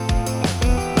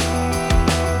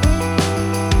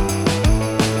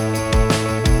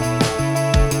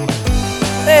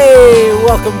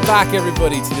Welcome back,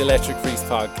 everybody, to the Electric Priest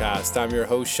podcast. I'm your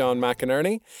host, Sean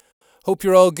McInerney. Hope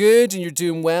you're all good and you're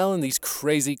doing well in these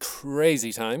crazy,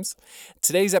 crazy times.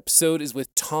 Today's episode is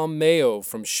with Tom Mayo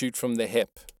from Shoot From The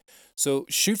Hip. So,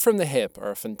 Shoot From The Hip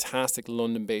are a fantastic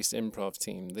London-based improv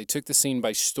team. They took the scene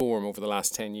by storm over the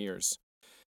last 10 years.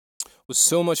 It was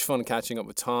so much fun catching up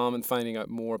with Tom and finding out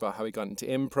more about how he got into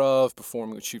improv,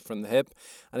 performing with Shoot From The Hip,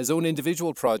 and his own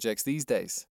individual projects these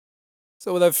days.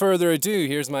 So without further ado,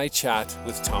 here's my chat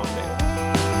with Tom Mayo.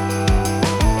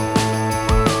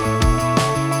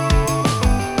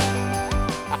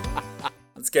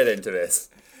 Let's get into this.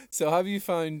 So how have you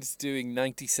found doing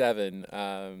 97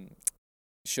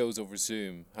 shows over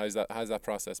Zoom? How's that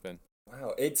process been?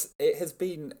 Wow, it has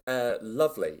been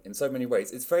lovely in so many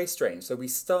ways. It's very strange. So we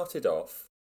started off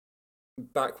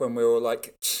back when we were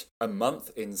like a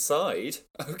month inside.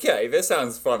 Okay, this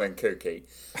sounds fun and kooky.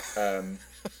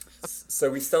 So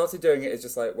we started doing it as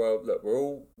just like, well, look, we're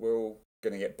all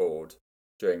going to get bored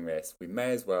during this. We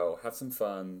may as well have some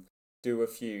fun, do a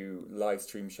few live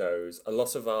stream shows. A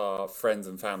lot of our friends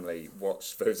and family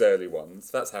watch those early ones.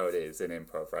 That's how it is in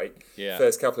improv, right? Yeah.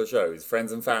 First couple of shows,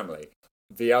 friends and family.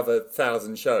 The other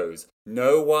 1,000 shows,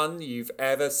 no one you've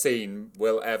ever seen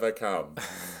will ever come.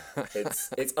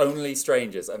 It's only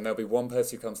strangers, and there'll be one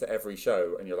person who comes to every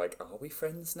show, and you're like, are we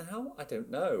friends now? I don't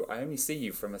know. I only see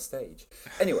you from a stage.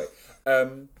 Anyway,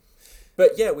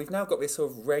 but yeah, we've now got this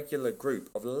sort of regular group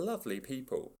of lovely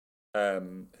people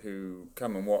who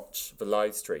come and watch the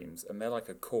live streams, and they're like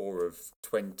a core of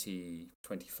 20,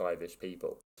 25-ish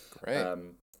people. Great.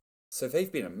 So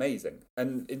they've been amazing.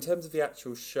 And in terms of the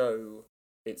actual show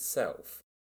itself,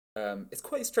 it's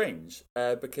quite strange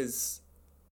because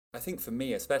I think for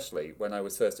me especially, when I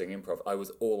was first doing improv, I was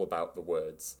all about the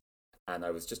words and I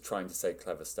was just trying to say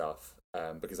clever stuff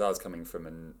because I was coming from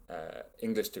an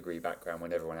English degree background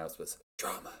when everyone else was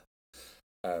drama.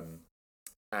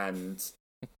 And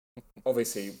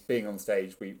obviously being on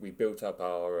stage, we built up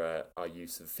our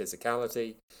use of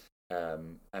physicality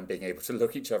and being able to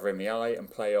look each other in the eye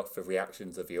and play off the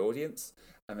reactions of the audience.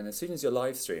 And then as soon as you're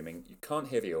live streaming, you can't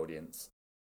hear the audience.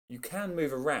 You can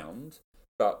move around,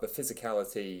 but the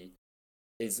physicality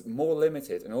is more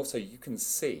limited, and also you can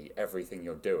see everything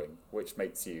you're doing, which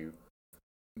makes you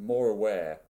more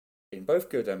aware in both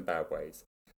good and bad ways.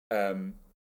 And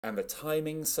the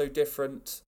timing's so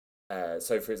different.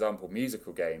 So, for example,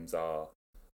 musical games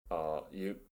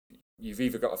you've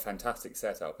either got a fantastic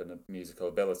setup and a musical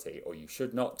ability, or you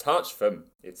should not touch them.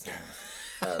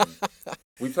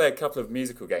 We play a couple of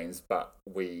musical games, but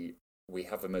we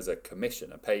have them as a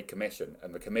commission, a paid commission,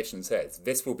 and the commission says,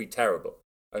 this will be terrible.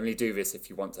 Only do this if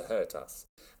you want to hurt us.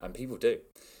 And people do.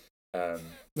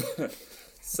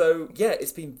 So, yeah,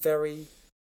 it's been very,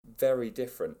 very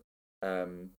different. I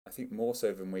think more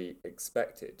so than we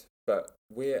expected. But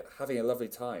we're having a lovely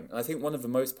time. And I think one of the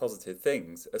most positive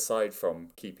things, aside from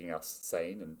keeping us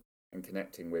sane and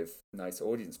connecting with nice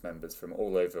audience members from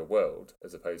all over the world,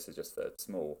 as opposed to just a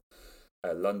small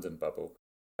London bubble,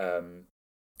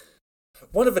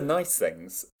 one of the nice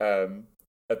things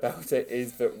about it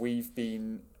is that we've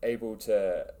been able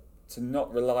to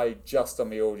not rely just on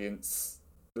the audience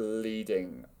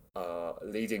leading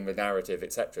the narrative,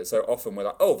 etc. So often we're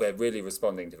like, oh, they're really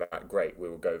responding to that, great, we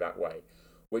will go that way,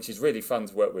 which is really fun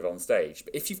to work with on stage.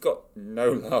 But if you've got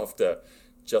no laughter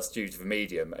just due to the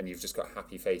medium and you've just got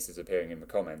happy faces appearing in the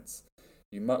comments,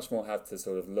 you much more have to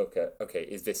sort of look at, okay,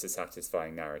 is this a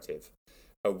satisfying narrative?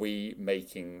 Are we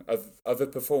making other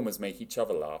performers make each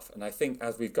other laugh? And I think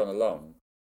as we've gone along,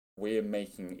 we're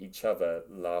making each other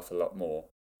laugh a lot more,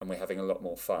 and we're having a lot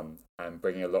more fun and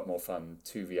bringing a lot more fun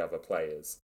to the other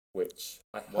players, which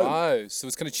I hope... Wow, so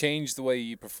it's going to change the way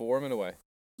you perform in a way.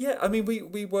 Yeah, I mean,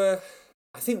 we were...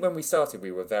 I think when we started,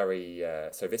 we were very...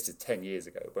 so this is 10 years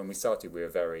ago. When we started, we were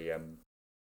very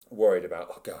worried about,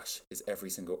 oh gosh, is every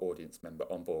single audience member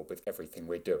on board with everything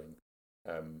we're doing?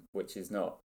 Which is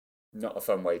not a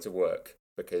fun way to work,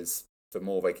 because the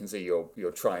more they can see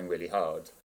you're trying really hard,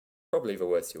 probably the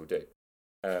worse you'll do.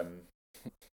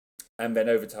 And then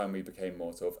over time we became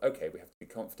more sort of, okay, we have to be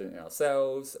confident in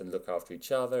ourselves and look after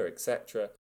each other,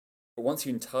 etc. But once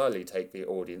you entirely take the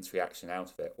audience reaction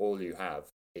out of it, all you have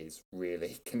is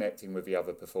really connecting with the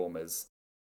other performers.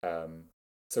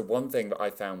 So one thing that I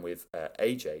found with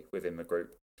AJ within the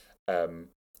group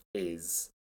is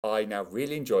I now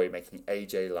really enjoy making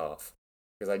AJ laugh,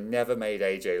 because I never made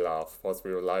AJ laugh whilst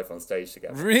we were live on stage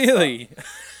together. Really?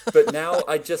 But now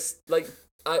I just,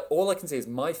 all I can see is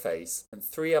my face and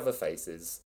 3 other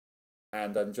faces,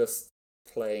 and I'm just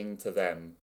playing to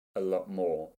them a lot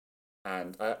more.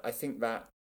 And I think that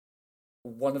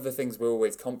one of the things we're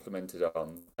always complimented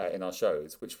on in our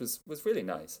shows, which was really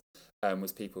nice,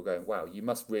 was people going, "Wow, you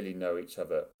must really know each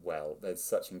other well. There's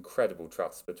such incredible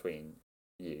trust between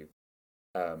you,"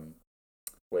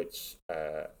 which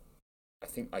I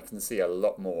think I can see a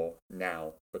lot more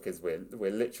now, because we're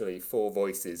literally four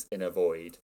voices in a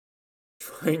void,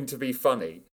 trying to be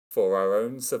funny for our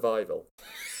own survival.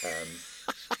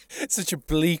 Such a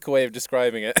bleak way of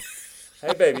describing it.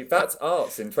 Hey, baby, that's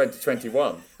arts in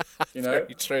 2021. You know?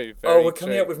 Very true. Very we're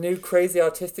coming true. up with new crazy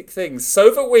artistic things so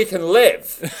that we can live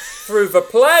through the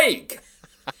plague.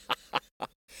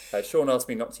 Sean asked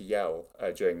me not to yell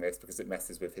during this because it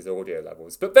messes with his audio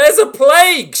levels. But there's a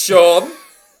plague, Sean!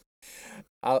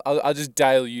 I'll just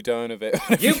dial you down a bit.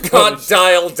 You can't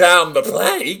dial down the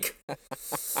plague!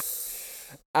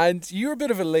 And you were a bit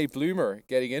of a late bloomer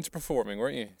getting into performing,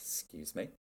 weren't you? Excuse me.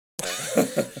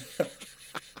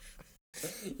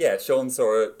 Yeah, Sean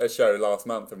saw a show last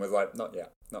month and was like, not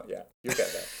yet. You'll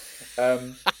get there.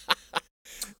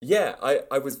 Yeah,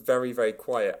 I was very, very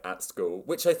quiet at school,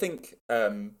 which I think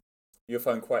you'll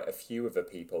find quite a few of the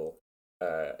people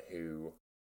who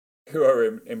are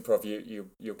in improv,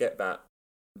 you'll get that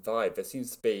vibe. There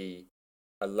seems to be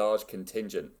a large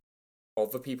contingent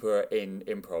of the people who are in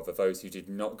improv are those who did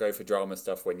not go for drama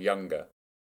stuff when younger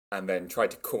and then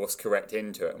tried to course correct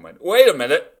into it and went, wait a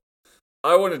minute,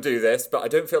 I want to do this, but I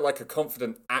don't feel like a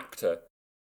confident actor.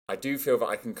 I do feel that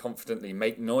I can confidently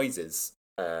make noises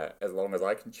as long as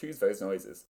I can choose those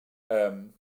noises.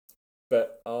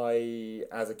 But I,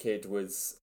 as a kid, when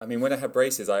I had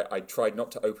braces, I tried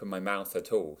not to open my mouth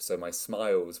at all. So my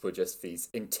smiles were just these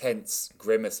intense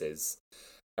grimaces,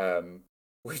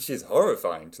 which is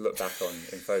horrifying to look back on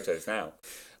in photos now.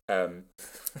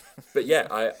 But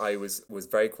yeah, I was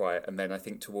very quiet. And then I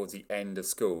think towards the end of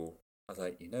school, I was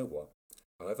like, you know what?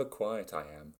 However quiet I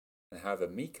am and however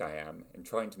meek I am in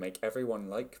trying to make everyone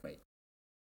like me,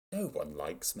 no one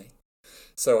likes me.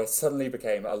 So I suddenly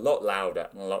became a lot louder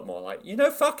and a lot more like,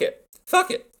 fuck it,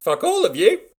 fuck all of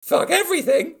you, fuck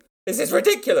everything, this is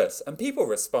ridiculous. And people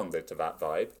responded to that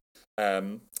vibe.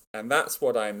 And that's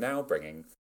what I'm now bringing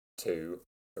to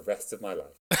the rest of my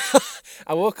life.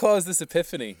 And what caused this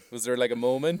epiphany? Was there like a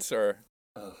moment or?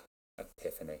 Oh,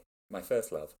 epiphany. My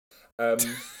first love.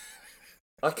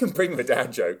 I can bring the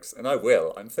dad jokes, and I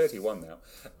will. I'm 31 now.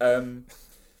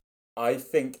 I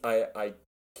think I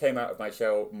came out of my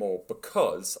shell more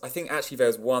because I think actually there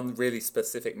was one really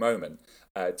specific moment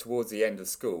towards the end of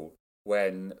school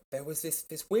when there was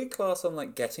this weird class on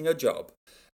like getting a job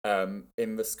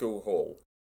in the school hall,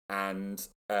 and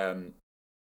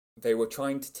they were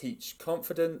trying to teach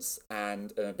confidence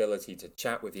and an ability to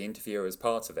chat with the interviewer as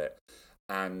part of it.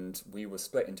 And we were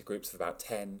split into groups of about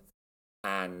 10,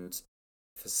 and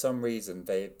for some reason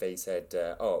they said,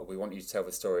 we want you to tell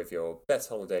the story of your best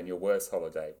holiday and your worst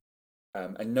holiday.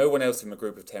 And no one else in the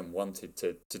group of 10 wanted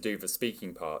to do the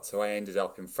speaking part, so I ended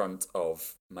up in front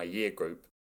of my year group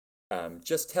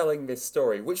just telling this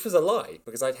story, which was a lie,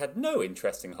 because I'd had no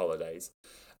interesting holidays,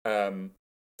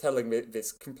 telling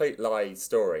this complete lie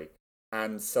story,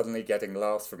 and suddenly getting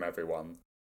laughs from everyone.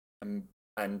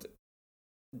 And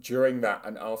during that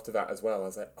and after that as well, I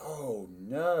was like, oh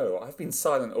no, I've been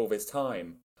silent all this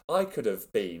time. I could have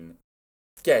been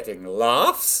getting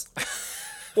laughs.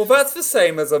 Well, that's the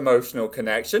same as emotional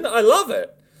connection. I love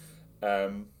it.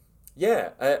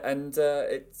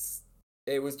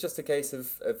 It was just a case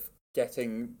of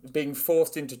being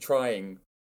forced into trying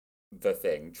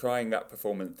that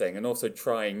performance thing, and also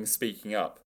trying speaking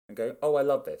up and going, oh, I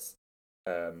love this.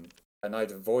 And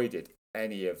I'd avoided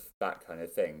any of that kind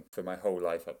of thing for my whole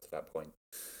life up to that point.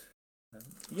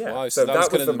 Wow, so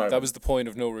that was the moment. That was the point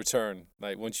of no return.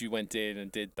 Like once you went in and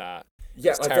did that.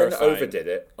 Yeah, I then overdid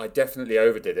it. I definitely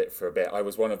overdid it for a bit. I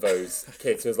was one of those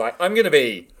kids who was like, I'm going to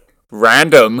be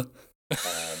random.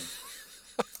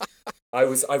 I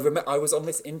was on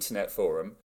this internet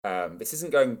forum. This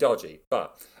isn't going dodgy,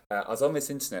 but I was on this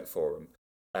internet forum,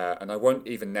 and I won't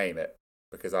even name it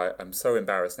because I'm so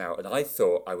embarrassed now. And I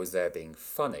thought I was there being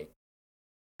funny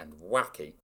and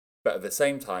wacky. But at the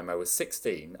same time, I was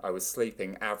 16. I was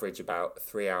sleeping average about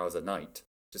 3 hours a night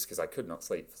just because I could not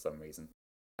sleep for some reason.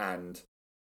 And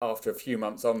after a few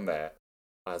months on there,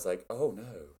 I was like, oh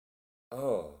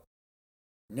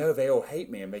no, they all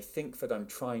hate me and they think that I'm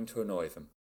trying to annoy them.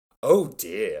 Oh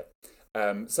dear.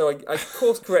 So I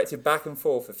course corrected back and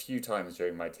forth a few times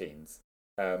during my teens.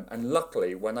 And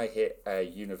luckily, when I hit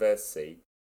university,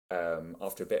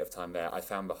 after a bit of time there, I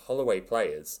found the Holloway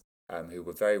Players, who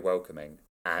were very welcoming.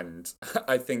 And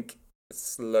I think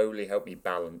slowly helped me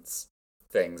balance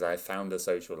things. I found a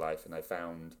social life and I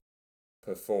found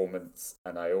performance,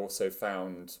 and I also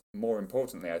found, more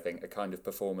importantly, I think, a kind of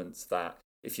performance that,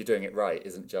 if you're doing it right,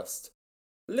 isn't just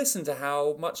listen to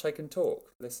how much I can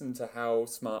talk, listen to how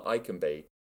smart I can be,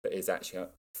 but is actually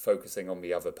focusing on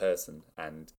the other person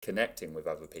and connecting with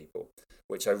other people,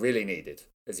 which I really needed,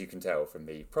 as you can tell from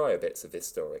the prior bits of this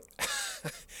story.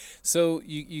 So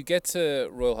you get to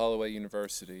Royal Holloway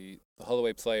University. The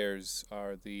Holloway Players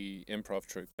are the improv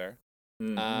troupe there.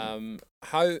 Mm-hmm.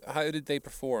 How did they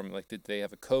perform? Like, did they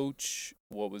have a coach?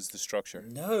 What was the structure?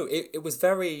 No, it was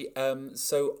very.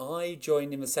 So I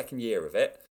joined in the second year of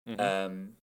it,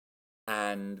 Mm-hmm.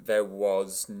 and there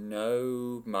was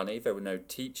no money. There were no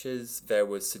teachers. There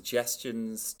were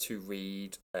suggestions to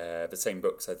read the same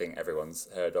books I think everyone's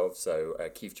heard of. So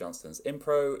Keith Johnston's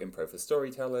Improv for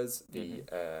Storytellers, the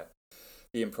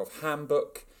Improv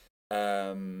Handbook,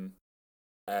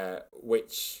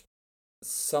 which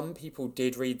some people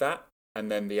did read that, and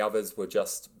then the others were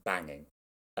just banging.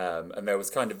 And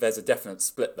there's a definite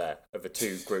split there of the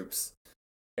two groups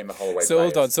in the Holloway So hold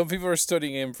on. Players. Some people are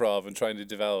studying improv and trying to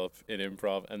develop in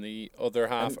improv, and the other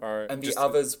half are And the just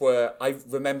others were, I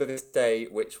remember this day,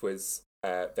 which was,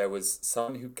 there was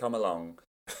someone who'd come along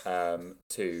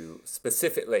to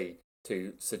specifically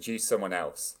to seduce someone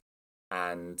else.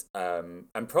 And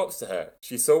props to her.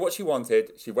 She saw what she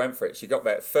wanted. She went for it. She got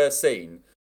there. First scene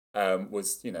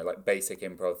was, like basic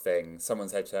improv thing. Someone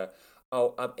said to her,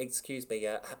 "Oh, excuse me,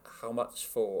 how much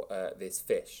for this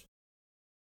fish?"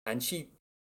 And she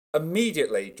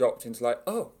immediately dropped into like,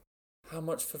 "Oh, how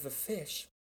much for the fish?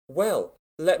 Well,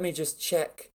 let me just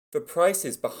check the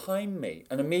prices behind me."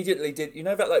 And immediately did,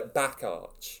 that like back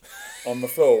arch on the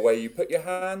floor where you put your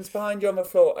hands behind you on the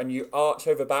floor and you arch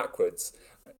over backwards.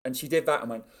 And she did that and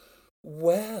went,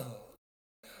 "Well,"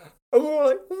 and we were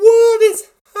like, "What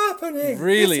is happening?"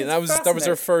 really, and This is that was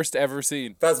her fascinating. first ever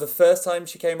scene. That's the first time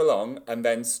she came along, and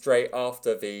then straight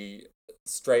after the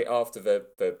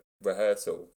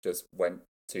rehearsal, just went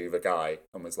to the guy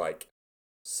and was like,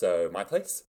 "So my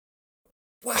place?"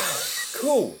 Wow,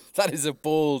 cool. That is a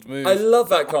bold move. I love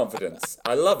that confidence.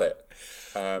 I love it.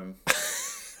 And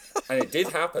it did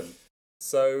happen.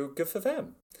 So good for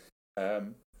them.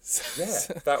 Yeah,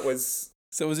 that was.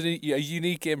 So it was a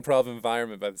unique improv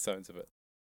environment by the sounds of it.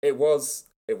 It was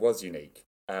unique.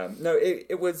 No,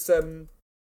 it was.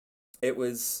 It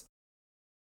was.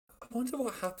 I wonder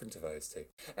what happened to those two.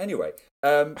 Anyway,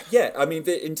 yeah. I mean,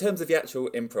 in terms of the actual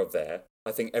improv, there,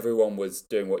 I think everyone was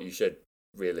doing what you should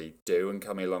really do and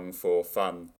coming along for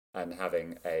fun and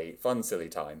having a fun, silly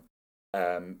time.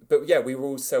 But yeah, we were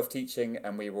all self-teaching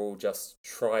and we were all just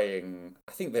trying.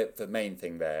 I think that the main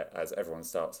thing there, as everyone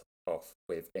starts off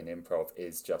with in improv,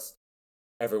 is just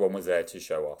everyone was there to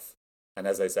show off. And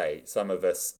as I say, some of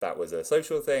us, that was a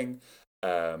social thing.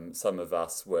 Some of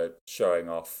us were showing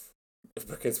off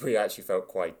because we actually felt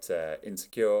quite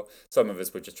insecure. Some of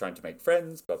us were just trying to make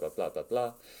friends, blah, blah, blah, blah,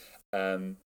 blah.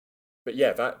 But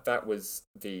yeah, that was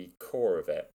the core of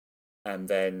it. And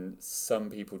then some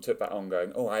people took that on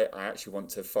going, "Oh, I actually want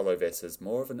to follow this as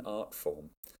more of an art form,"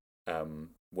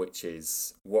 which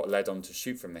is what led on to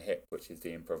Shoot from the Hip, which is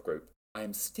the improv group I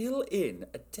am still in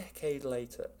a decade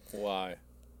later. Why?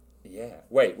 Yeah.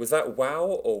 Wait, was that wow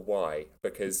or why?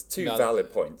 Because two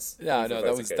valid points. No,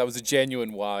 that was a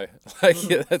genuine why. Like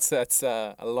that's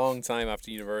a long time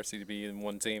after university to be in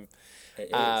one team.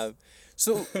 It is.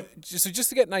 So just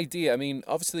to get an idea, I mean,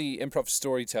 obviously, improv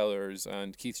storytellers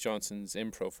and Keith Johnston's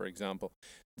Improv, for example,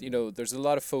 there's a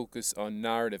lot of focus on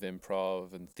narrative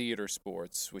improv and theater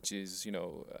sports, which is,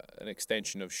 an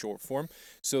extension of short form.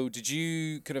 So did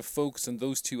you kind of focus on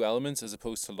those two elements as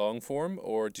opposed to long form,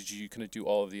 or did you kind of do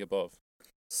all of the above?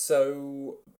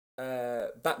 So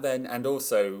back then, and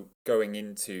also going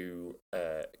into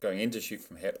Shoot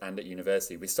from Hip and at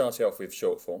university, we started off with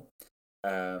short form.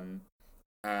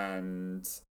 And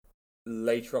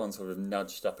later on sort of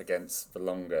nudged up against the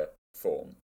longer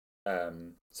form.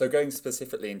 So going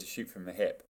specifically into Shoot from the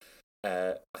Hip,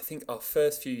 I think our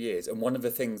first few years, and one of the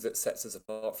things that sets us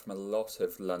apart from a lot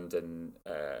of London,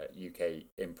 UK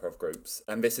improv groups,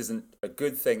 and this isn't a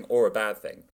good thing or a bad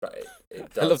thing, but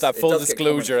it does. I love that full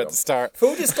disclosure at the start.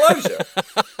 Full disclosure.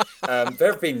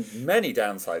 There have been many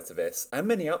downsides to this and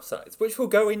many upsides, which we'll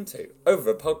go into over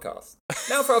a podcast.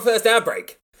 Now for our first ad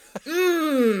break.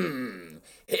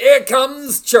 Here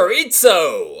comes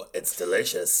chorizo. It's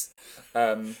delicious.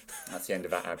 That's the end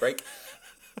of that ad break.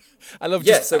 I love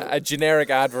a generic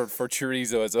advert for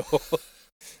chorizo as a whole.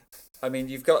 I mean,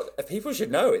 people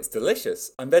should know it's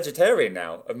delicious. I'm vegetarian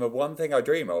now, and the one thing I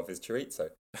dream of is chorizo.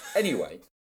 Anyway,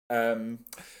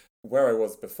 where I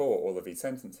was before all of these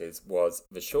sentences was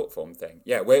the short form thing.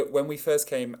 Yeah, when we first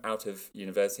came out of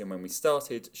university and when we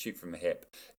started Shoot from the Hip,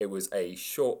 it was a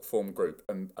short form group.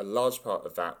 And a large part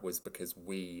of that was because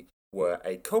we were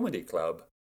a comedy club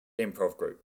improv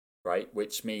group, right?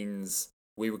 Which means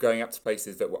we were going up to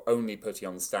places that were only putting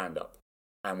on stand-up.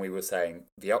 And we were saying,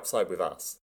 the upside with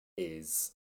us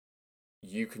is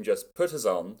you can just put us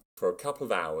on for a couple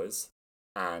of hours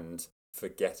and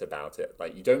forget about it.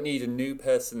 Like, you don't need a new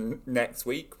person next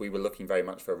week. We were looking very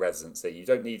much for a residency. You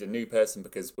don't need a new person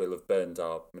because we'll have burned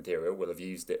our material. We'll have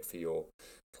used it for your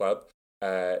club.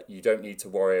 You don't need to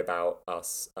worry about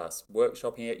us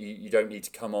workshopping it. You don't need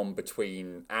to come on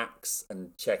between acts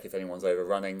and check if anyone's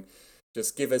overrunning.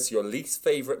 Just give us your least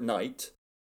favourite night.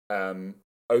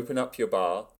 Open up your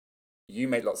bar. You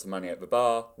make lots of money at the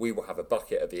bar. We will have a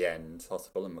bucket at the end,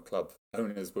 possible, and the club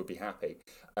owners would be happy.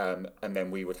 And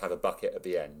then we would have a bucket at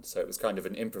the end. So it was kind of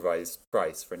an improvised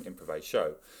price for an improvised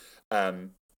show.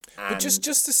 But just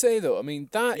to say though, I mean,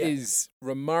 that is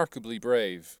remarkably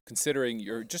brave, considering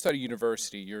you're just out of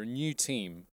university, you're a new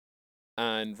team,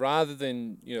 and rather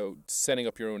than, setting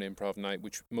up your own improv night,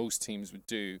 which most teams would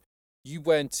do, you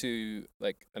went to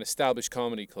like an established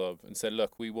comedy club and said,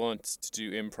 look, we want to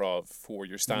do improv for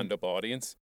your stand-up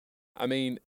audience. I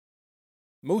mean,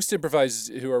 most improvisers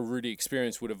who are really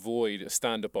experienced would avoid a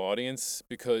stand-up audience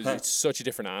because it's such a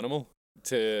different animal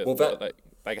to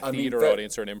like a theatre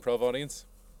audience or an improv audience.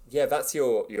 Yeah, that's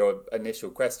your initial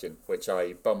question, which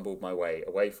I bumbled my way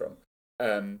away from.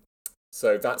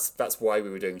 So that's why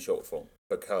we were doing short form,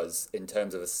 because in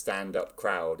terms of a stand-up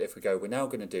crowd, if we go, we're now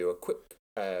going to do a quick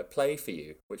play for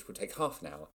you, which will take half an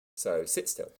hour, so sit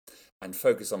still and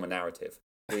focus on the narrative.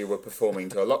 We were performing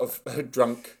to a lot of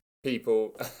drunk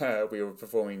people. We were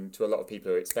performing to a lot of people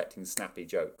who were expecting snappy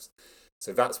jokes.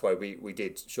 So that's why we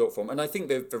did short form. And I think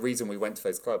the reason we went to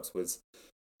those clubs was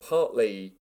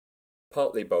partly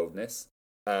boldness,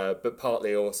 but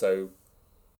partly also,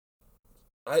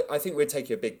 I think we'd take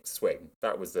a big swing.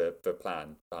 That was the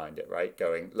plan behind it, right?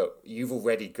 Going, look, you've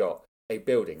already got a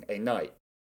building, a night,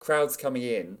 crowds coming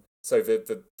in. So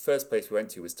the first place we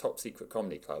went to was Top Secret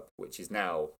Comedy Club, which is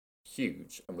now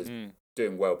huge and was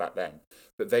doing well back then.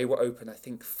 But they were open, I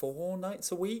think, 4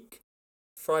 nights a week,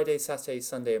 Friday, Saturday,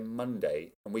 Sunday, and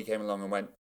Monday. And we came along and went,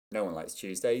 no one likes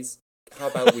Tuesdays. How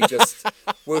about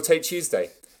we'll take Tuesday.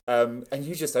 And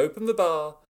you just open the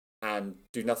bar and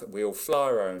do nothing. We'll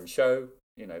flyer our own show,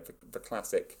 the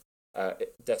classic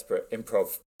desperate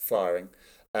improv flyering.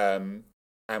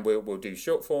 And we'll do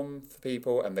short form for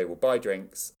people, and they will buy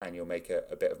drinks, and you'll make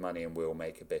a bit of money, and we'll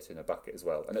make a bit in a bucket as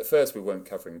well. And at first, we weren't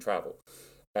covering travel.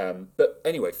 But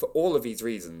anyway, for all of these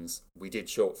reasons, we did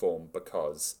short form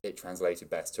because it translated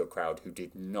best to a crowd who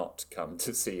did not come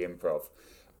to see improv.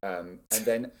 And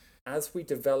then as we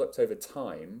developed over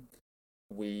time,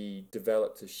 we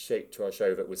developed a shape to our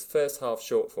show that was first half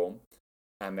short form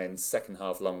and then second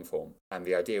half long form. And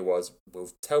the idea was,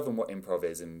 we'll tell them what improv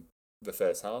is in the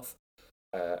first half.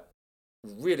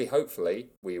 Really, hopefully,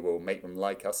 we will make them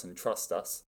like us and trust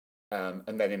us.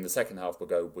 And then in the second half, we're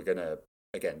going to,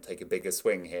 again, take a bigger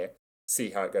swing here,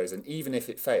 see how it goes. And even if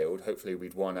it failed, hopefully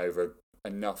we'd won over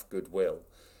enough goodwill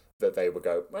that they would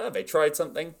go, well, they tried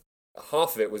something.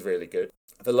 Half of it was really good.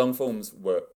 The long forms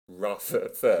were rough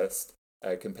at first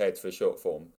compared to the short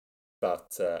form.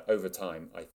 But over time,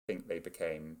 I think they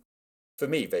became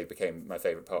my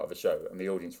favourite part of the show, and the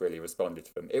audience really responded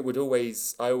to them. I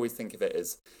always think of it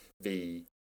as the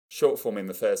short form in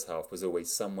the first half was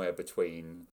always somewhere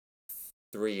between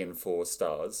 3 and 4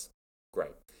 stars.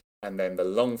 Great. And then the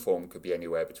long form could be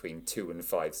anywhere between 2 and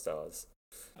 5 stars.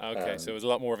 Okay, so it was a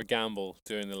lot more of a gamble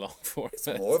doing the long form. It's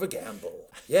more of a gamble.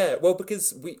 Yeah, well,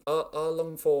 because our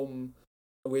long form,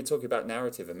 we were talking about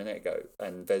narrative a minute ago,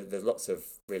 and there's lots of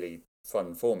really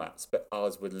fun formats, but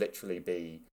ours would literally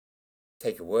be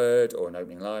take a word or an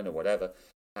opening line or whatever,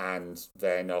 and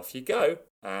then off you go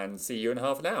and see you in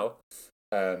half an hour.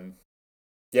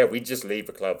 We'd just leave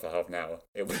the club for half an hour.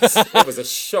 It was a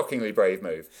shockingly brave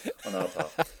move on our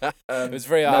part. It was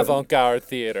very avant-garde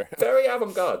theatre. Very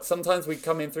avant-garde. Sometimes we'd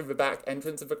come in through the back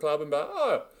entrance of the club and be like,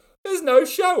 oh, there's no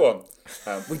show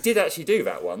on. We did actually do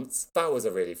that once. That was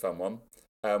a really fun one.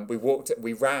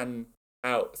 We ran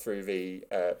out through the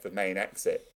main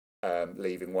exit,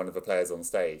 leaving one of the players on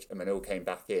stage, and then all came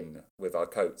back in with our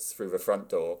coats through the front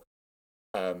door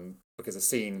because the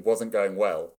scene wasn't going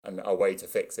well, and our way to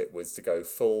fix it was to go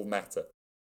full meta.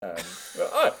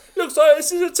 Looks like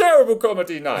this is a terrible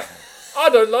comedy night. I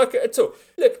don't like it at all.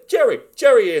 Look,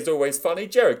 Jerry is always funny.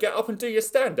 Jerry, get up and do your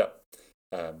stand-up.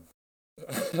 And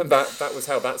that was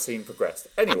how that scene progressed.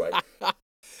 Anyway.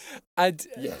 And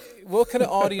Yeah. what kind of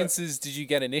audiences did you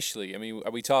get initially? I mean,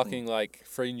 are we talking like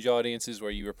fringe audiences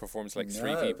where you were performing to like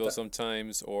three No, people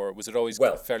sometimes, or was it always a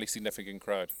well, fairly significant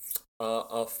crowd?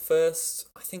 I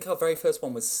think our very first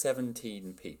one was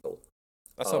 17 people.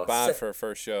 That's not Our bad sec- for a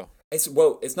first show. it's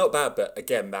not bad, but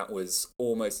again, that was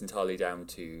almost entirely down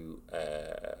to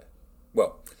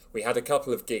we had a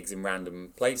couple of gigs in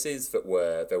random places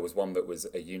there was one that was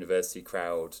a university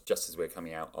crowd just as we were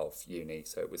coming out of uni,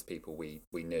 so it was people we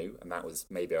knew, and that was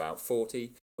maybe about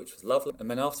 40, which was lovely. And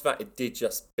then after that, it did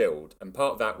just build, and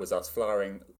part of that was us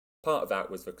flying, part of that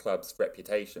was the club's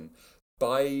reputation.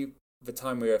 By the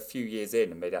time we were a few years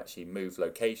in and they'd actually moved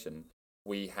location,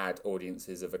 we had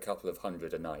audiences of a couple of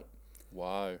hundred a night,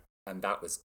 Wow. and that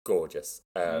was gorgeous.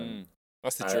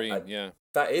 That's the I- dream, I- yeah.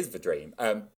 That is the dream.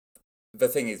 The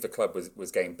thing is, the club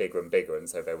was getting bigger and bigger, and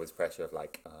so there was pressure of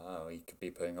like, oh, he could be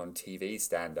putting on TV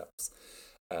stand-ups.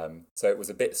 So it was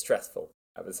a bit stressful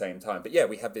at the same time. But yeah,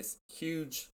 we had this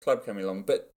huge club coming along,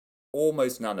 but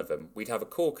almost none of them. We'd have a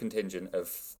core contingent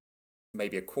of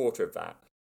maybe a quarter of that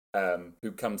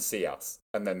who'd come to see us,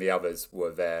 and then the others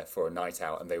were there for a night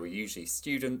out, and they were usually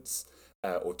students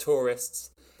or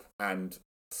tourists. And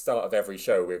start of every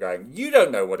show, we were going, you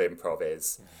don't know what improv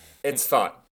is. It's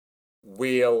fun.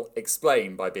 We'll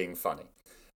explain by being funny.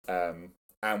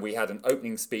 And we had an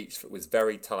opening speech that was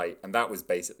very tight, and that was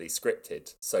basically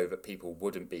scripted so that people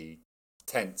wouldn't be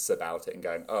tense about it and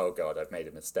going, oh God, I've made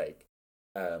a mistake.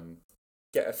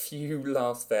 Get a few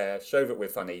laughs there, show that we're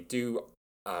funny, do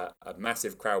a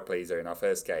massive crowd pleaser in our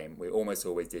first game. We almost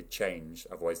always did Change,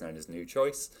 otherwise known as New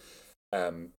Choice,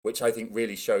 which I think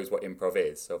really shows what improv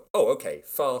is. So, okay,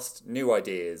 fast, new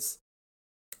ideas,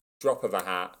 drop of a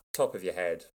hat, top of your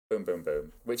head, boom, boom,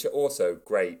 boom, which are also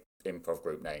great improv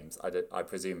group names. I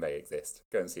presume they exist.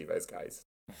 Go and see those guys.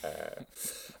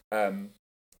 And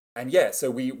yeah, so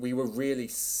we were really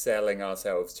selling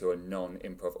ourselves to a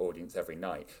non-improv audience every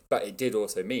night. But it did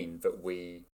also mean that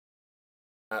we,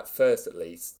 at first at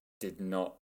least, did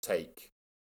not take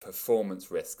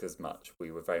performance risk as much.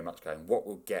 We were very much going, what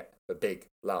will get the big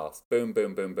laughs? Boom,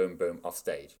 boom, boom, boom, boom, off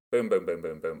stage. Boom, boom, boom,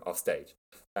 boom, boom, off stage.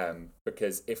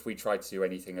 Because if we tried to do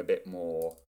anything a bit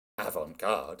more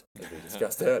avant-garde, as we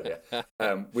discussed earlier,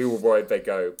 we were worried they'd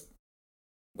go,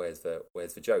 where's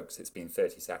the jokes? It's been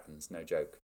 30 seconds, no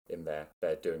joke in there.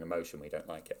 They're doing emotion, we don't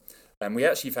like it. And we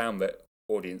actually found that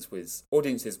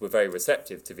audiences were very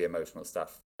receptive to the emotional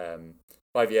stuff.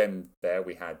 By the end there,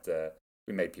 we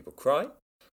made people cry.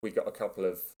 We got a couple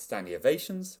of standing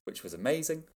ovations, which was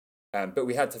amazing. But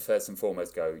we had to first and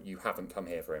foremost go, you haven't come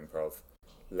here for improv.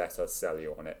 Let us sell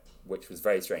you on it, which was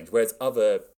very strange. Whereas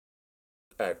other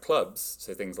clubs,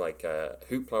 so things like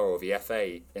Hoopla or the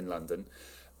FA in London,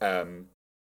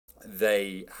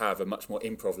 they have a much more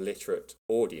improv literate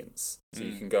audience. So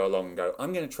you can go along and go,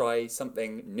 I'm going to try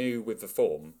something new with the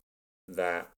form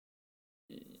that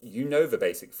you know the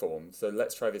basic form, so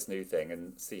let's try this new thing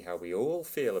and see how we all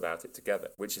feel about it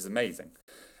together, which is amazing.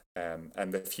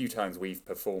 And the few times we've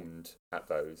performed at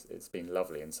those, it's been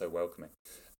lovely and so welcoming.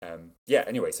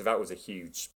 Anyway, so that was a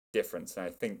huge difference, and I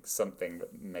think something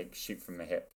that makes Shoot From the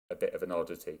Hip a bit of an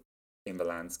oddity in the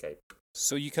landscape.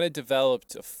 So you kind of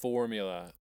developed a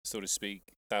formula, so to speak,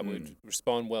 that would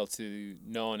respond well to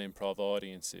non-improv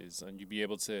audiences, and you'd be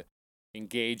able to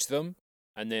engage them.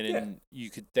 And then you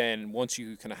could then, once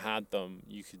you kind of had them,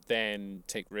 you could then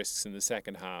take risks in the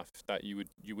second half that you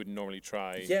wouldn't normally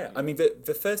try. Yeah, I mean,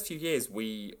 the first few years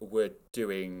we were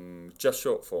doing just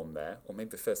short form there, or maybe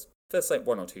the first like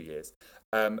 1 or 2 years,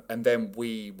 and then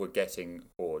we were getting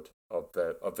bored of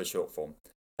the short form,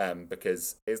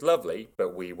 because it's lovely,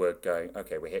 but we were going,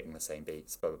 okay, we're hitting the same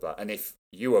beats, blah blah blah. And if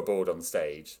you are bored on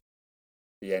stage,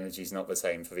 the energy's not the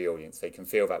same for the audience. They can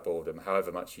feel that boredom,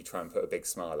 however much you try and put a big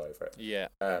smile over it. Yeah.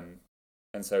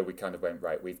 And so we kind of went,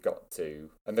 right, we've got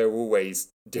to... And there were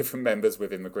always different members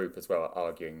within the group as well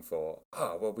arguing for,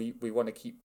 we want to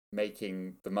keep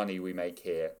making the money we make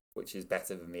here, which is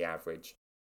better than the average,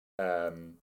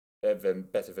 better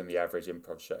than the average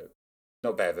improv show.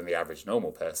 Not better than the average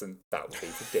normal person. That would be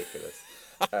ridiculous.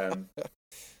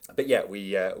 But yeah,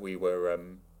 we were...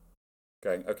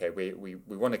 going, okay, we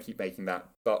want to keep making that,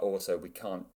 but also we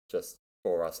can't just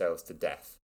bore ourselves to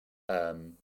death.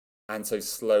 And so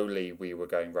slowly we were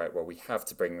going, right, well, we have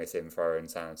to bring this in for our own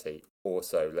sanity.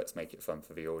 Also, let's make it fun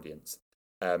for the audience.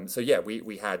 So yeah,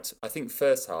 we had, I think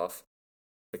first half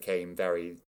became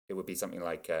it would be something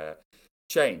like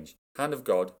Change, Hand of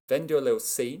God, then do a little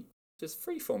scene, just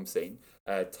freeform scene,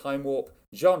 time warp,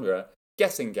 genre,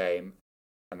 guessing game,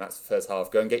 and that's the first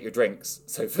half. Go and get your drinks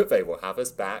so that they will have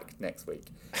us back next week.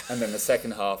 And then the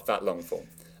second half, that long form.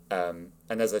 And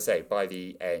as I say, by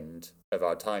the end of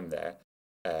our time there,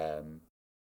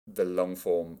 the long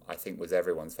form, I think, was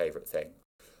everyone's favourite thing.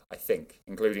 I think,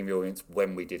 including the audience,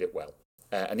 when we did it well.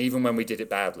 And even when we did it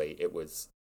badly, it was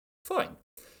fine.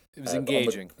 It was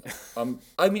engaging.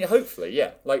 I mean, hopefully,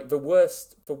 yeah. Like the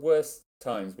worst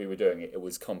times we were doing it, it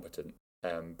was competent,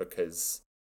 because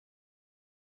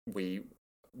we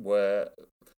were.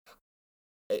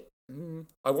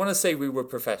 I want to say we were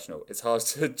professional. It's hard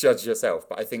to judge yourself,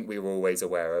 but I think we were always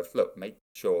aware of, look, make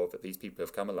sure that these people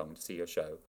who've come along to see your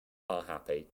show are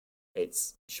happy. It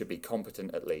should be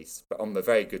competent at least. But on the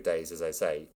very good days, as I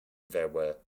say,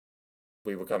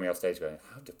 we were coming off stage going,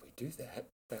 how did we do that?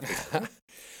 That was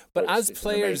But as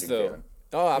players, though, feeling.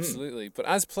 oh, absolutely. But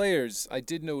as players, I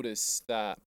did notice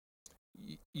that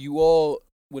you all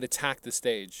would attack the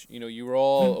stage. You know, you were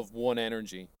all of one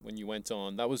energy when you went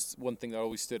on. That was one thing that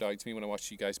always stood out to me when I watched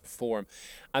you guys perform.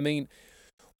 I mean,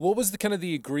 what was the kind of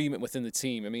the agreement within the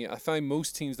team? I mean, I find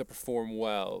most teams that perform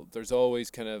well, there's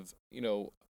always kind of, you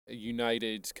know, a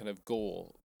united kind of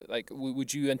goal. Like,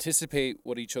 would you anticipate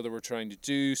what each other were trying to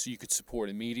do so you could support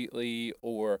immediately,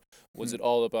 or was it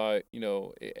all about, you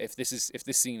know, if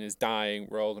this scene is dying,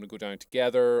 we're all going to go down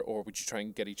together, or would you try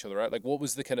and get each other out? Like, what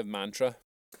was the kind of mantra?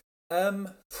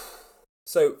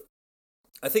 So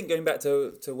I think going back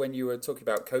to when you were talking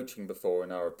about coaching before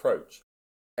and our approach,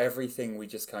 everything we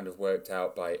just kind of worked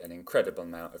out by an incredible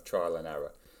amount of trial and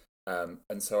error.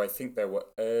 And so I think there were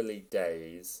early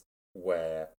days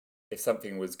where if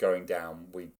something was going down,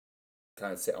 we'd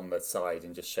kind of sit on the side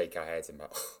and just shake our heads and be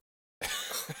like,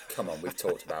 oh, come on, we've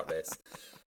talked about this.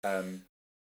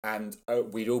 And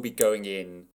we'd all be going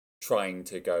in trying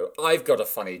to go, I've got a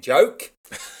funny joke.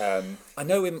 I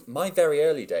know in my very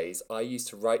early days, I used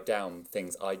to write down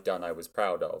things I'd done I was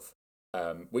proud of,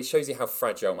 which shows you how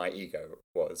fragile my ego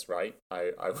was, right?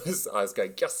 I was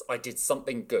going, yes, I did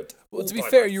something good. Well, to be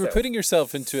fair, you were putting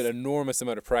yourself into an enormous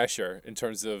amount of pressure in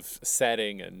terms of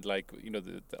setting and, like, you know,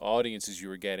 the audiences you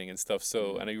were getting and stuff.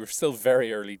 So, and you were still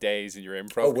very early days in your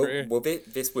improv career. Well,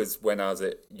 this was when I was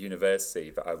at university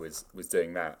that I was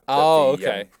doing that.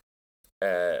 Okay.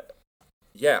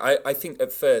 Yeah, I think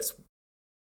at first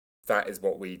that is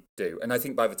what we do. And I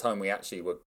think by the time we actually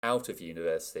were out of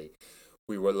university,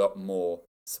 we were a lot more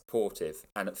supportive.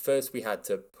 And at first we had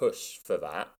to push for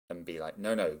that and be like,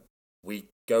 no, we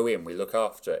go in, we look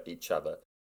after each other.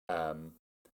 And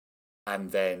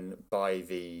then by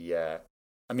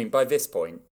this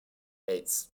point,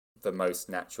 it's the most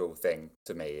natural thing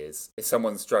to me is if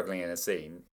someone's struggling in a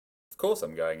scene, of course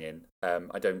I'm going in.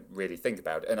 I don't really think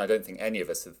about it, and I don't think any of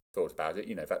us have thought about it.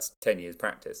 You know, that's 10 years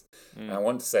practice. And I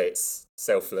want to say it's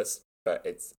selfless, but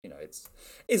it's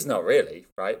not really,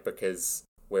 right? Because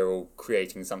we're all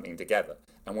creating something together.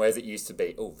 And whereas it used to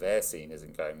be, oh, their scene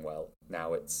isn't going well,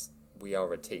 now we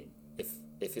are a team.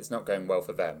 If it's not going well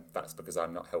for them, that's because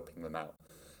I'm not helping them out.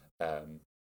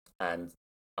 And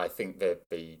I think that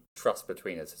the trust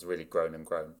between us has really grown and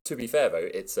grown. To be fair, though,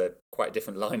 it's a quite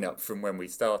different lineup from when we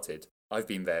started. I've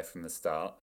been there from the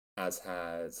start, as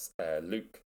has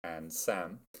Luke and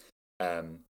Sam.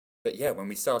 But yeah, when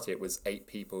we started, it was 8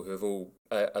 people who have all,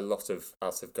 a lot of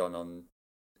us have gone on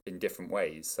in different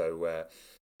ways. So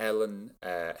Ellen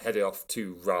headed off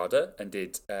to RADA and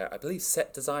did, I believe,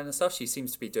 set design and stuff. She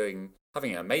seems to be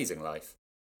having an amazing life.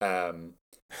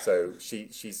 So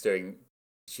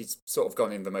she's sort of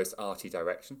gone in the most arty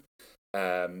direction.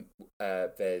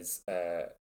 There's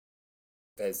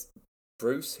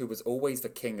Bruce, who was always the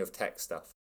king of tech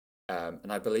stuff,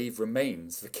 and I believe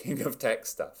remains the king of tech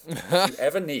stuff. If you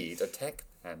ever need a tech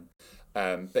pen,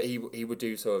 but he would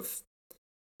do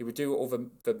all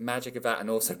the magic of that, and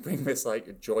also bring this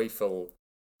like joyful,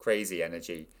 crazy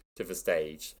energy to the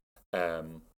stage.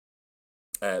 So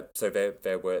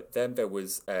there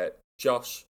was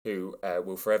Josh, who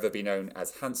will forever be known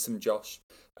as Handsome Josh,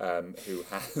 who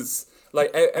has,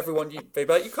 like, everyone, they'd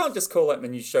be like, you can't just call them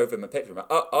and you show them a picture. Like,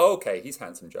 oh, okay, he's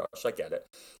Handsome Josh, I get it.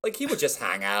 Like, he would just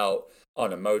hang out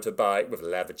on a motorbike with a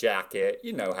leather jacket.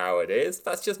 You know how it is.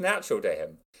 That's just natural to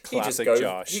him. Classic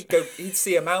Josh. He'd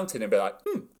see a mountain and be like,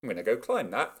 I'm going to go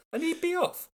climb that, and he'd be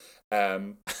off.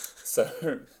 So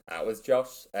that was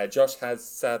Josh. Josh has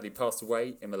sadly passed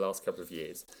away in the last couple of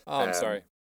years. Oh, I'm sorry.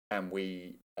 And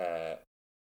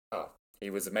he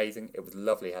was amazing. It was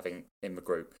lovely having him in the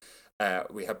group.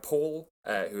 We had Paul,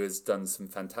 who has done some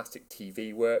fantastic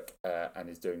TV work and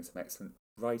is doing some excellent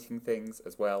writing things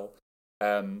as well.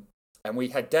 And we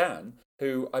had Dan,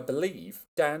 who I believe,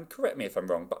 Dan, correct me if I'm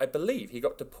wrong, but I believe he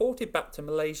got deported back to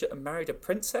Malaysia and married a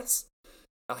princess.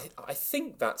 I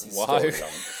think that's his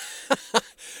storyline.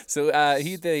 So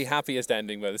he had the happiest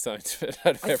ending by the sounds of it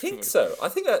out of I everybody. think so. I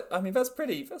think that. I mean, that's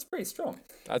pretty strong.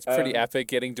 That's pretty Um, epic,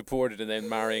 getting deported and then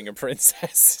marrying a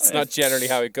princess. It's not generally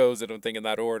how it goes, I don't think, in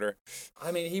that order.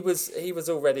 I mean, he was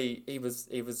already he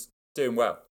was doing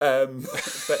well.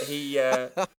 But he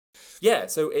yeah.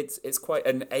 So it's quite.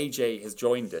 And AJ has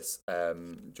joined us,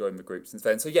 joined the group since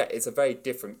then. So yeah, it's a very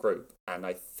different group, and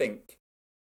I think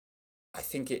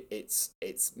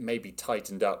it's maybe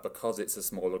tightened up because it's a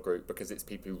smaller group, because it's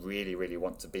people who really, really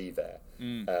want to be there.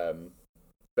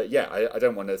 But yeah, I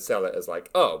don't want to sell it as like,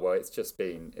 oh well, it's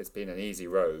been an easy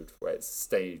road where it's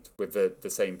stayed with the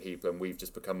same people, and we've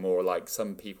just become more like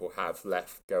some people have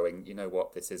left going, you know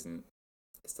what, this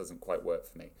doesn't quite work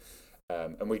for me.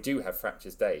 And we do have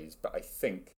fractious days, but I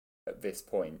think at this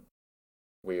point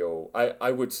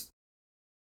I would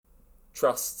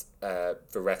trust the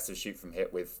rest of Shoot From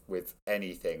Hip with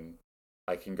anything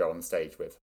I can go on stage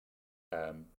with.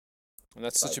 And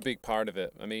that's such a big part of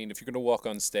it. I mean, if you're going to walk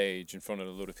on stage in front of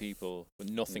a load of people with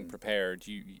nothing prepared,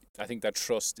 I think that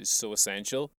trust is so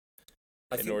essential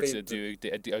in order to do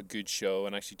a good show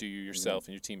and actually do yourself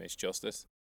and your teammates justice.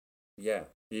 Yeah,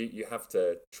 you have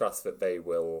to trust that they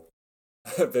will,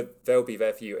 that they'll be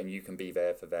there for you and you can be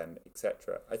there for them,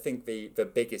 etc. I think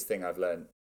the biggest thing I've learned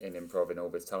in improv in all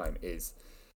this time is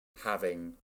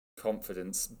having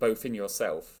confidence both in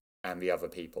yourself and the other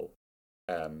people.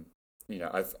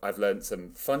 I've learned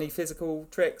some funny physical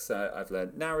tricks. I've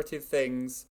learned narrative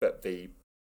things, but the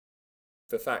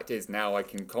fact is now I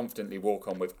can confidently walk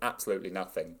on with absolutely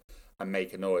nothing and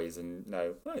make a noise and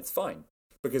know, oh, it's fine.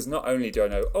 Because not only do I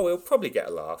know, oh, it'll probably get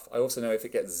a laugh, I also know if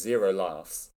it gets 0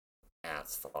 laughs,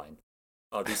 it's fine.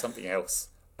 I'll do something else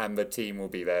and the team will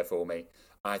be there for me.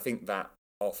 I think that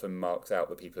often marks out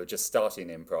the people who are just starting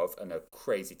improv and are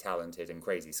crazy talented and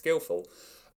crazy skillful,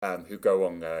 who go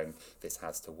on going, this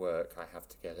has to work, I have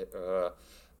to get it,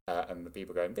 and the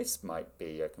people going, this might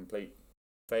be a complete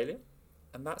failure,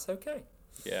 and that's okay.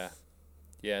 Yeah,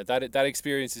 that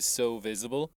experience is so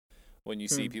visible when you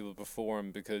see people perform,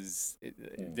 because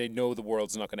they know the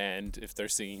world's not going to end if their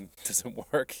scene doesn't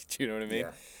work. Do you know what I mean?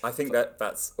 Yeah, I think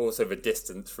that's also the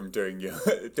distance from doing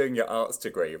your arts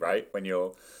degree, right? When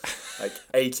you're like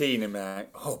 18 and like,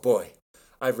 oh boy,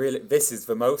 this is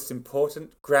the most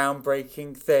important,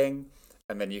 groundbreaking thing,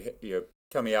 and then you're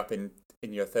coming up in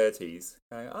your 30s.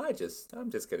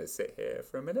 I'm just gonna sit here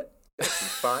for a minute. This is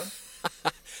fine.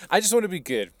 I just want to be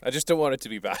good. I just don't want it to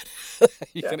be bad.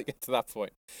 You're gonna get to that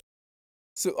point.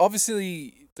 So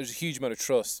obviously, there's a huge amount of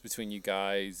trust between you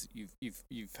guys.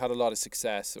 You've had a lot of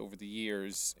success over the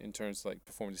years in terms of like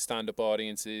performing to stand-up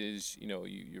audiences. You know,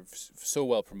 you're so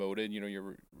well promoted. You know,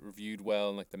 you're reviewed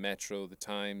well in like the Metro, the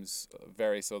Times,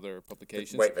 various other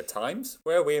publications. Wait, the Times?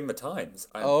 Where are we in the Times?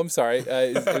 I'm sorry.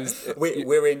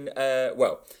 We're in.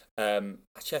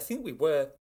 Actually, I think we were.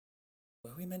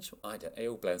 Were we mentioned? I don't. It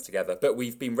all blends together. But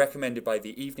we've been recommended by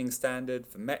the Evening Standard,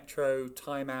 the Metro,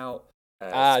 Time Out.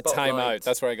 Time Out.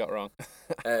 That's where I got wrong.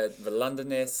 The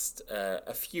Londonist,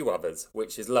 a few others,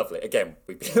 which is lovely. Again,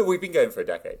 we've been going for a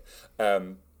decade,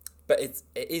 but it's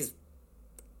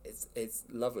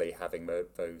lovely having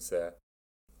those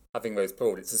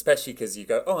pulled. It's especially because you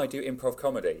go, oh, I do improv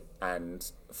comedy,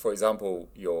 and for example,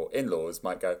 your in-laws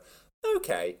might go,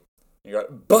 okay, and you go,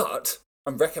 but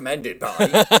I'm recommended by.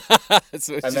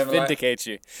 So it just vindicates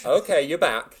you. Okay, you're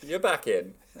back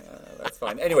in. That's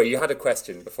fine. Anyway, you had a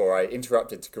question before I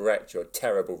interrupted to correct your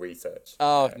terrible research.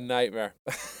 Oh, nightmare.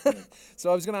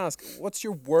 So I was going to ask, what's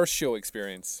your worst show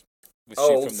experience with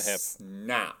Shoot From the Hip?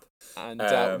 Snap.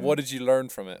 And what did you learn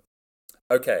from it?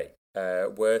 Okay,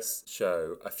 worst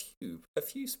show. A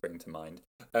few spring to mind.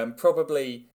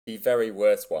 Probably the very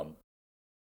worst one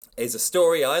is a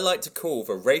story I like to call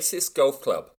the Racist Golf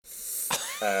Club.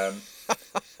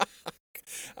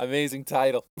 Amazing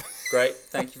title. Great,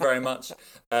 thank you very much.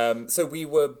 So we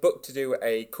were booked to do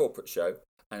a corporate show,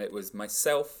 and it was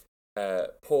myself,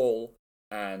 Paul,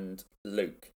 and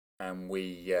Luke, and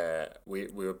we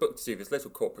were booked to do this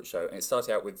little corporate show, and it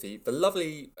started out with the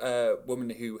lovely woman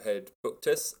who had booked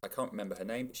us. I can't remember her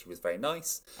name, but she was very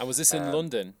nice. And was this in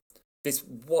London? This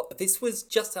was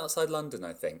just outside London,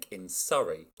 I think, in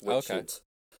Surrey, which should.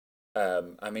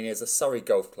 There's a Surrey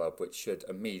golf club, which should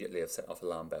immediately have set off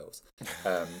alarm bells.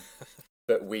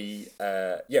 But we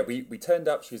turned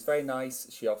up. She was very nice.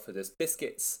 She offered us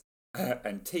biscuits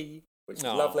and tea, which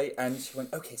was lovely. And she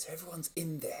went, okay, so everyone's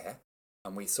in there.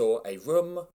 And we saw a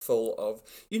room full of,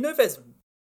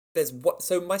 there's what?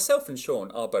 So myself and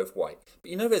Sean are both white,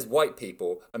 but there's white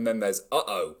people, and then there's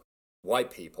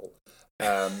white people.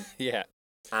 Yeah.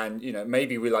 And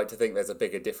maybe we like to think there's a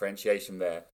bigger differentiation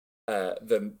there.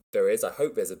 than there is. I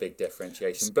hope there's a big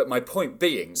differentiation. But my point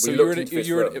being, So we looked into this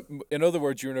room. in other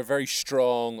words, you're in a very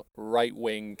strong right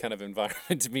wing kind of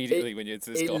environment immediately when you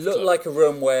into this It golf looked club. like a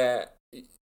room where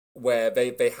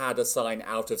they had a sign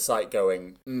out of sight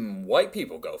going, white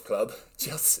people golf club.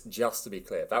 Just to be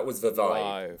clear, that was the vibe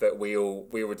Wow. that we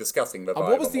were discussing. The vibe And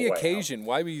what was on the way up. occasion?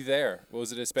 Why were you there?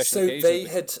 Was it a special So occasion? they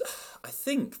had, I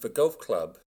think, the golf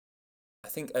club. I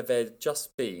think there had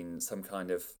just been some kind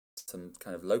of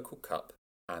local cup,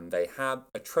 and they had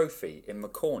a trophy in the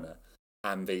corner.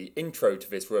 And the intro to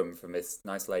this room from this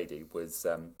nice lady was,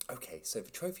 okay, so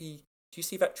the trophy. Do you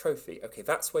see that trophy? Okay,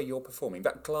 that's where you're performing.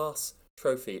 That glass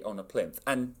trophy on a plinth.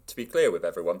 And to be clear with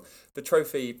everyone, the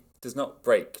trophy does not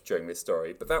break during this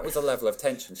story, but that was a level of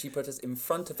tension. She put us in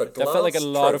front of a glass That felt like a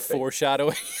lot of trophy.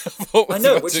 foreshadowing. Of what was I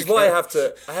know, about which to is why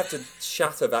occur. I have to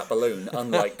shatter that balloon,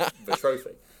 unlike the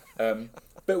trophy.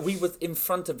 But we were in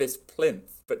front of this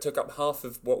plinth that took up half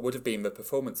of what would have been the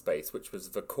performance space, which was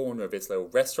the corner of this little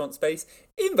restaurant space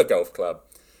in the golf club.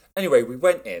 Anyway, we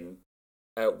went in.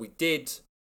 We did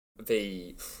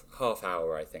the half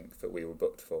hour, I think, that we were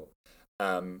booked for.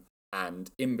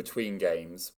 And in between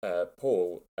games,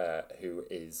 Paul, who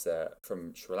is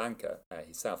from Sri Lanka,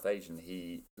 he's South Asian,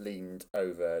 he leaned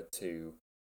over to,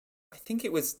 I think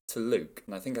it was to Luke,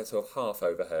 and I think I sort of half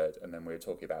overheard, and then we were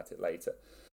talking about it later.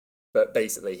 But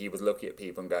basically, he was looking at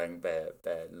people and going,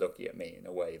 they're looking at me in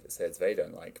a way that says they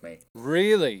don't like me.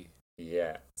 Really?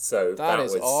 Yeah. So That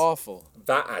is was awful.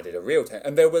 That added a real tension.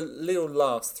 And there were little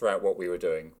laughs throughout what we were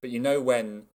doing. But you know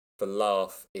when the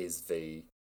laugh is the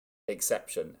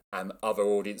exception and other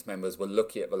audience members were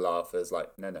looking at the laughers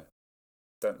like, no,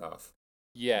 don't laugh.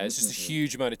 Yeah, it's just a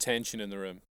huge amount of tension in the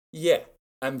room. Yeah.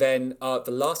 And then the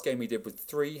last game we did was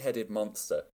Three-Headed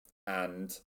Monster.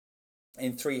 And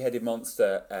in Three-Headed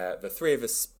Monster, the three of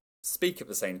us speak at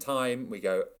the same time. We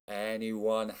go,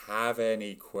 anyone have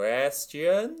any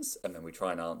questions? And then we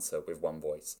try and answer with one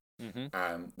voice.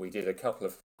 We did a couple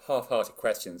of half-hearted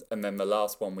questions. And then the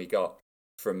last one we got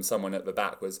from someone at the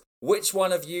back was, which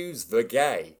one of you's the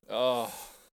gay? Oh,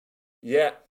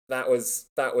 Yeah, that was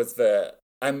the...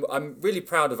 I'm really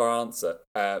proud of our answer,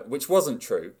 which wasn't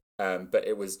true, but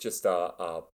it was just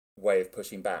our way of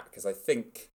pushing back, because I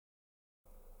think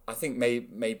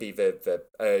maybe the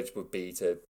urge would be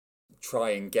to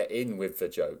try and get in with the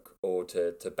joke or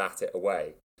to bat it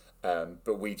away.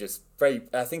 But we just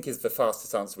I think is the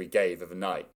fastest answer we gave of the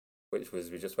night, which was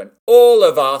we just went, all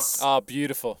of us.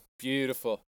 beautiful.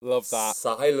 Beautiful. Love that.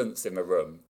 Silence in the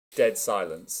room. Dead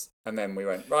silence. And then we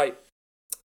went, right,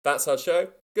 that's our show.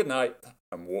 Good night.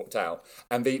 And walked out.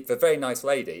 And the very nice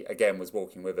lady, again, was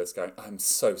walking with us going, I'm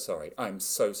so sorry. I'm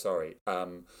so sorry.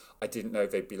 I didn't know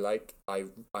they'd be like,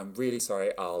 I'm really sorry.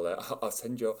 I'll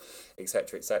send you,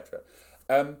 etc., etc.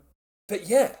 But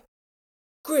yeah,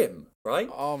 grim, right?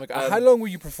 Oh my God. How long were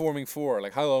you performing for?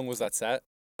 Like, how long was that set?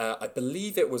 I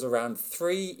believe it was around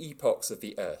 3 epochs of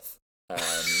the Earth.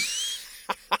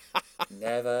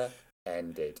 Never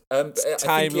ended.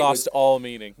 Time lost all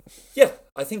meaning. Yeah,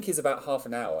 I think it's about half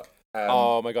an hour.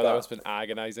 Oh my God, that must have been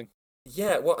agonizing.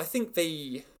 Yeah, well, I think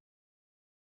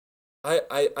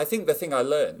I think the thing I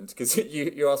learned, because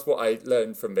you asked what I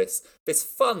learned from this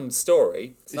fun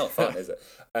story, it's not fun, is it?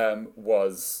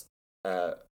 Was,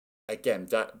 again,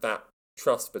 that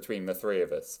trust between the three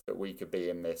of us, that we could be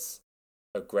in this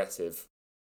aggressive,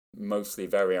 mostly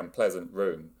very unpleasant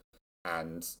room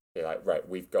and be like, right,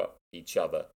 we've got each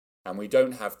other. And we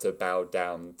don't have to bow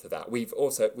down to that. We've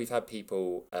had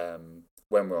people,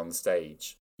 when we're on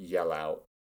stage, yell out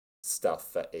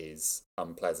stuff that is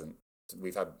unpleasant.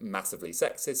 We've had massively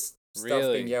sexist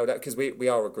stuff being yelled at, because we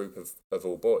are a group of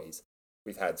all boys.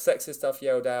 We've had sexist stuff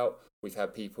yelled out. We've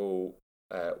had people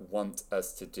want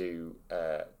us to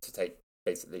take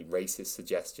basically racist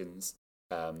suggestions.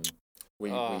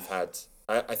 We've had,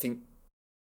 I think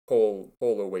Paul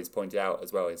always pointed out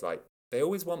as well, is like, they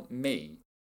always want me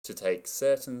to take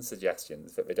certain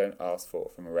suggestions that they don't ask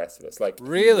for from the rest of us. Like,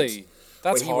 really?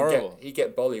 That's horrible. He'd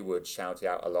get Bollywood shouted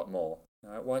out a lot more.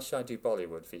 Why should I do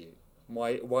Bollywood for you?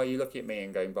 Why are you looking at me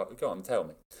and going, go on, tell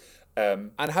me?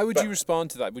 And how would you respond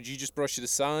to that? Would you just brush it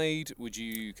aside? Would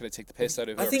you kind of take the piss out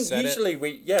of whoever said it? I think usually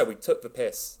we took the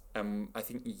piss. I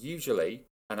think usually,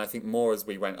 and I think more as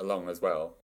we went along as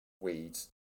well, we'd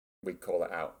call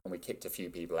it out, and we kicked a few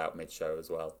people out mid-show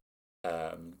as well.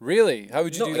 Really? How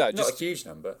would you do that? Not a huge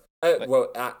number.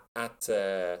 Well, I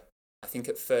think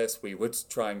at first we would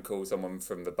try and call someone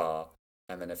from the bar,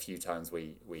 and then a few times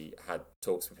we had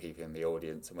talks with people in the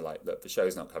audience, and we're like, look, the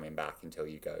show's not coming back until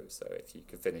you go, so if you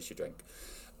could finish your drink.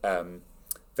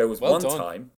 There was one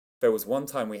time there was one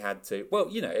time we had to. Well,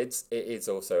 it is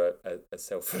also a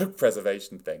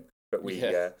self-preservation thing. But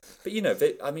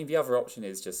the other option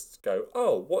is just go,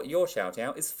 oh, what you're shouting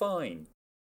out is fine.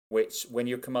 Which, when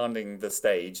you're commanding the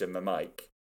stage and the mic,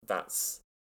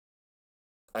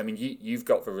 you've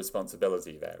got the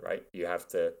responsibility there, right? You have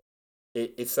to.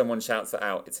 If someone shouts it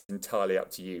out, it's entirely up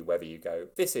to you whether you go,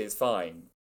 this is fine,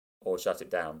 or shut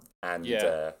it down. And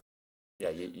but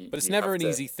it's never an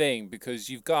easy thing, because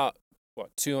you've got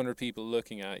 200 people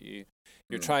looking at you.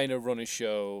 You're trying to run a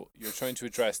show. You're trying to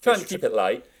address. Trying to keep it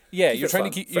light. Yeah, you're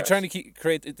trying to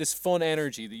create this fun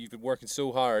energy that you've been working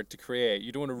so hard to create.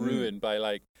 You don't want to ruin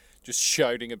by just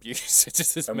shouting abuse at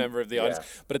just this member of the audience.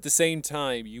 But at the same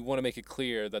time, you want to make it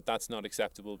clear that that's not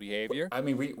acceptable behavior. I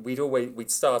mean,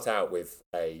 we'd start out with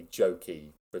a jokey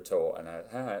retort,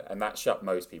 and that shut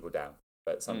most people down,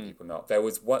 but some people not. There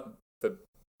was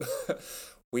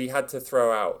we had to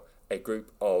throw out a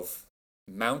group of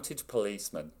mounted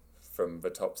policemen from the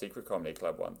Top Secret Comedy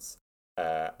Club once.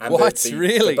 And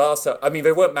really? The bar staff,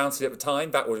 they weren't mounted at the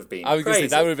time. That would have been crazy. Say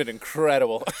that would have been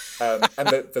incredible. And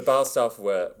the bar staff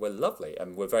were lovely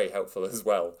and were very helpful as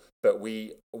well. But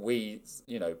we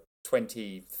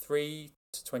 23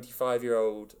 to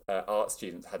 25-year-old art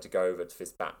students had to go over to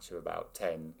this batch of about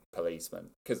 10 policemen,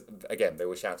 because again they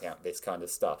were shouting out this kind of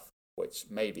stuff, which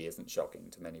maybe isn't shocking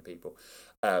to many people,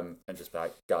 and just be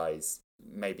like, guys,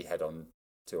 maybe head on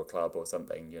to a club or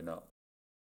something. You're not.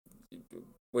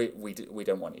 We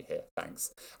don't want you here,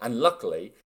 thanks. And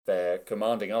luckily, their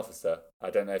commanding officer, I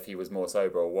don't know if he was more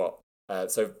sober or what,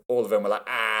 so all of them were like,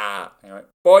 anyway,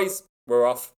 boys, we're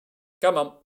off. Come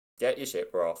on, get your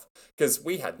shit, we're off. Because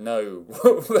we had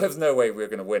there's no way we were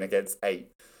going to win against 8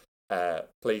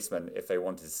 policemen if they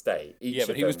wanted to stay.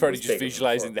 But he was probably just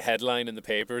visualising the headline in the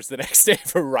papers the next day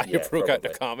for riot broke out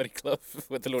in a comedy club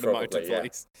with a load of mounted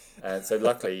police. So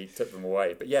luckily he took them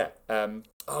away. But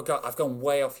oh God, I've gone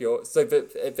way off your... So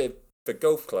the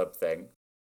golf club thing,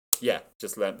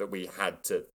 just learnt that we had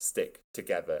to stick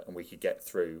together and we could get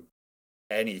through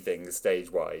anything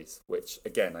stage-wise, which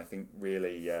again I think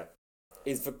really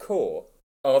is the core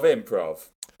of improv.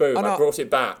 Boom, I brought it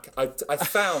back. I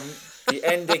found the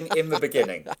ending in the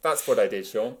beginning. That's what I did,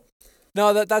 Sean.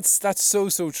 No, that's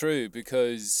so true,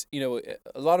 because a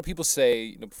lot of people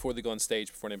say before they go on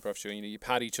stage before an improv show, you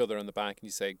pat each other on the back and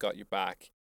you say got your back.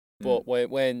 But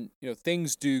when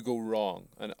things do go wrong,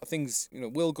 and things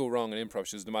will go wrong in improv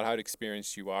shows, no matter how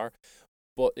experienced you are,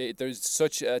 but there's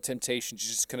such a temptation to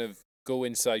just kind of go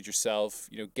inside yourself,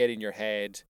 get in your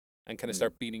head and kind of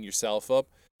start beating yourself up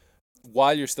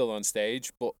while you're still on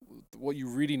stage. But what you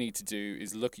really need to do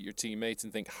is look at your teammates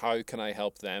and think, how can I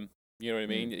help them? You know what I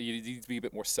mean? You need to be a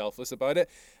bit more selfless about it.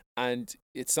 And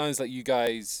it sounds like you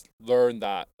guys learned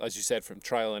that, as you said, from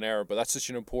trial and error, but that's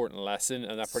such an important lesson,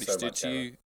 and that pretty stood to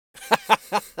you.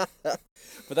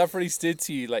 But that pretty stood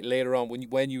to you later on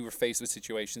when you were faced with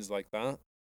situations like that.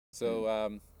 So I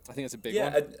think that's a big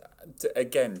one.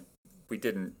 Again, we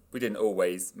didn't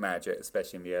always manage it,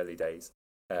 especially in the early days.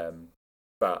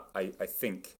 But I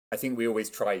think we always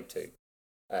tried to,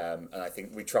 and I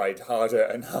think we tried harder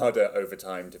and harder over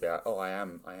time to be like, oh, I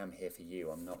am here for you.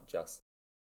 I'm not just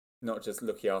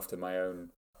looking after my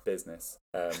own business.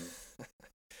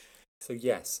 So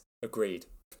yes, agreed.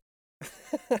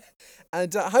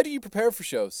 And how do you prepare for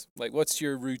shows? What's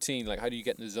your routine? How do you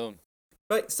get in the zone?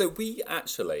 Right, so we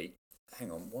actually, hang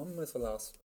on, when was the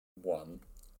last one?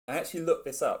 I actually looked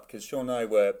this up because Sean and I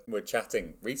were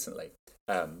chatting recently.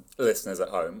 Listeners at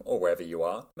home or wherever you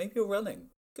are, maybe you're running.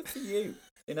 Good for you,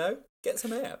 get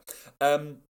some air.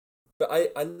 But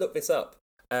I looked this up,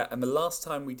 and the last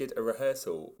time we did a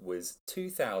rehearsal was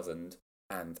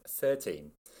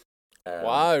 2013.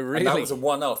 Wow, really? And that was a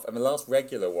one-off, and the last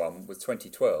regular one was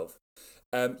 2012.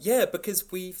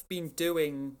 Because we've been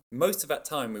doing, most of that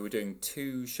time we were doing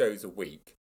 2 shows a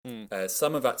week.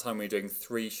 Some of that time we were doing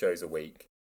 3 shows a week.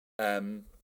 And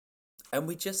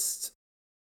we just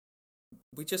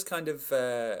kind of,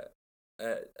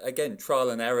 again, trial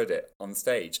and errored it on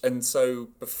stage. And so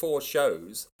before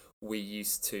shows, we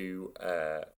used to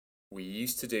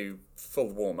do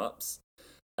full warm-ups,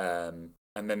 and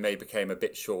then they became a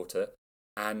bit shorter.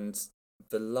 And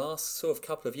the last sort of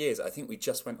couple of years, I think we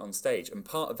just went on stage. And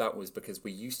part of that was because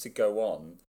we used to go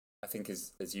on, I think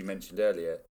as you mentioned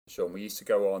earlier, Sean, we used to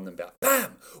go on and be like,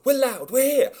 bam, we're loud, we're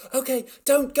here. Okay,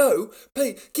 don't go.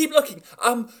 Please, keep looking.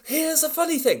 Here's a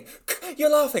funny thing. You're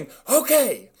laughing.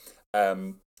 Okay.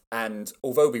 And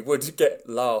although we would get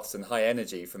laughs and high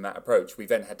energy from that approach, we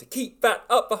then had to keep that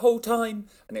up the whole time.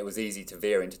 And it was easy to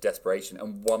veer into desperation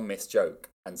and one missed joke.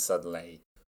 And suddenly,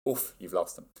 oof, you've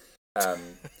lost them.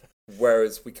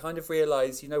 Whereas we kind of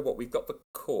realise, you know what, we've got the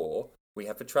core, we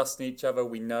have the trust in each other,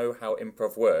 we know how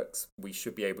improv works. We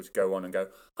should be able to go on and go,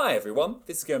 hi everyone,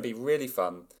 this is going to be really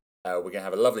fun. We're going to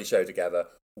have a lovely show together.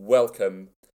 Welcome,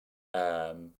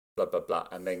 blah, blah, blah.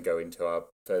 And then go into our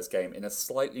first game in a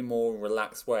slightly more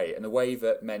relaxed way, in a way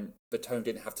that meant the tone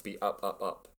didn't have to be up, up,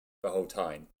 up the whole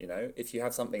time. You know, if you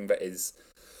have something that is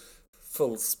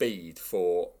full speed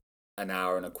for an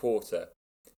hour and a quarter,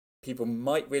 people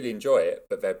might really enjoy it,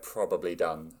 but they're probably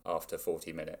done after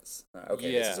 40 minutes.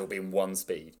 Okay, this has all been one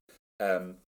speed.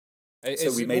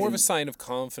 It's more of a sign of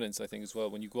confidence, I think, as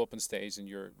well, when you go up on stage and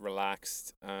you're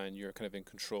relaxed and you're kind of in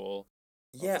control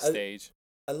of the stage.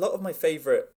 A lot of my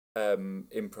favourite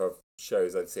improv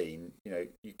shows I've seen, you know,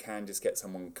 you can just get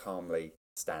someone calmly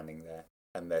standing there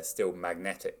and they're still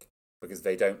magnetic because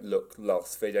they don't look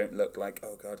lost. They don't look like,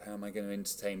 oh God, how am I going to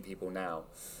entertain people now?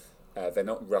 They're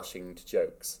not rushing to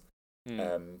jokes.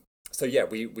 So yeah,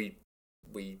 we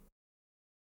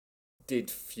did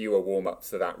fewer warm-ups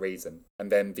for that reason,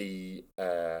 and then the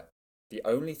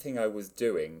only thing I was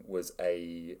doing was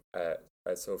a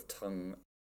sort of tongue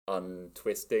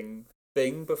untwisting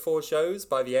thing before shows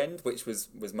by the end, which was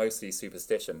mostly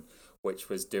superstition, which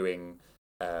was doing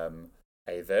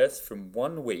a verse from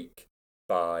 1 week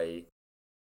by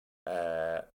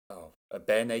a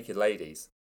Bare Naked Ladies.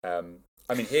 I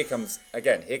mean, here comes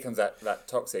that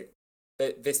toxic.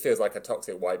 This feels like a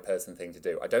toxic white person thing to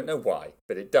do. I don't know why,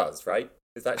 but it does, right?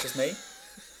 Is that just me?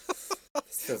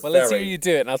 Well, let's hear you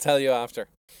do it, and I'll tell you after.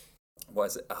 What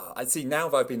is it? I see. Now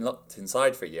that I've been locked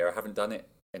inside for a year, I haven't done it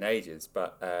in ages.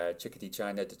 But chickadee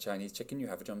China to Chinese chicken, you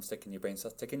have a drumstick and your brain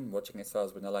starts ticking. Watching as far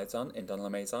as when the lights on in Don La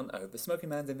Maison. I hope the smoking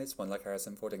man's in this one, like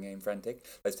Harrison Ford and Game Frantic.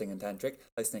 Like Sting and Tantric.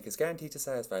 Like Snake is guaranteed to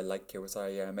satisfy. Like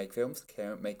Kurosawa make films.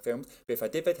 Can't make films. But if I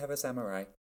did, I'd have a samurai.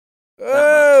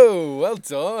 Oh, well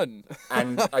done.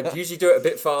 And I'd usually do it a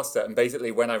bit faster, and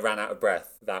basically when I ran out of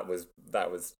breath, that was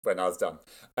when I was done.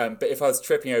 But if I was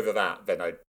tripping over that, then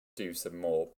I'd do some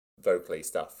more vocally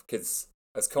stuff, because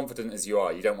as confident as you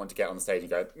are, you don't want to get on stage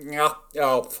and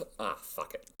go,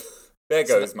 fuck it. There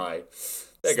goes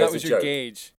that was your joke.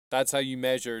 Gauge. That's how you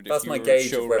measured. That's my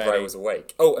gauge of whether I was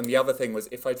awake. Oh, and the other thing was,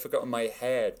 if I'd forgotten my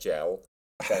hair gel,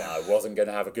 then I wasn't going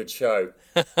to have a good show.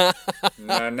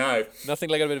 No. Nothing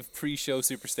like a bit of pre-show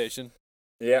superstition.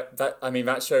 Yeah,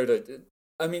 that showed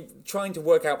trying to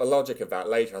work out the logic of that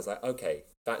later, I was like, okay,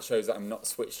 that shows that I'm not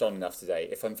switched on enough today.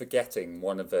 If I'm forgetting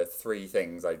one of the 3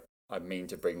 things I mean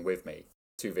to bring with me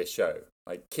to this show,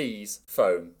 like keys,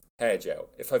 phone, hair gel.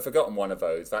 If I've forgotten one of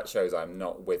those, that shows I'm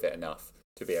not with it enough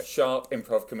to be a sharp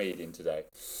improv comedian today.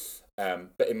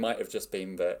 But it might have just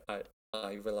been that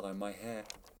I rely on my hair.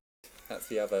 That's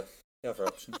the other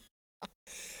option.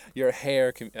 You're a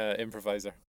hair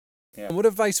improviser. Yeah. And what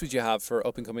advice would you have for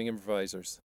up-and-coming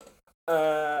improvisers?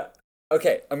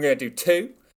 Okay, I'm going to do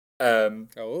 2.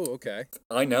 Okay.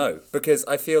 I know, because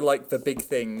I feel like the big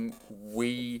thing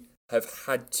we have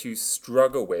had to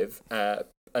struggle with,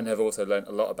 and have also learnt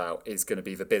a lot about, is going to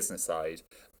be the business side,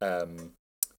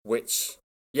 which,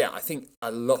 I think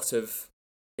a lot of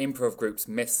improv groups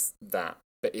miss that.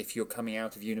 But if you're coming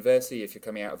out of university, if you're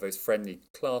coming out of those friendly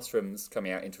classrooms,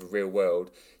 coming out into the real world,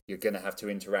 you're going to have to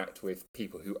interact with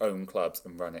people who own clubs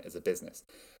and run it as a business.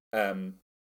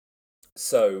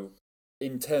 So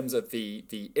in terms of the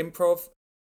improv,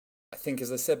 I think,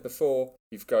 as I said before,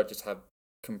 you've got to just have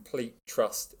complete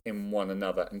trust in one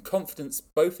another and confidence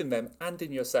both in them and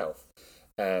in yourself.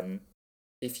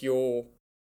 If you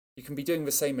can be doing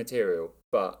the same material,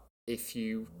 but if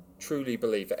you truly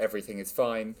believe that everything is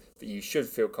fine, that you should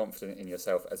feel confident in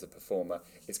yourself as a performer,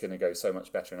 it's going to go so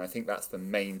much better. And I think that's the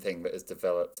main thing that has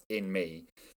developed in me,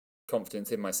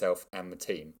 confidence in myself and the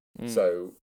team.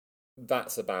 So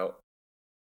that's about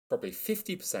probably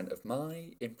 50% of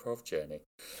my improv journey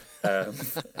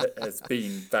has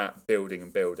been that building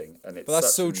and building. And it's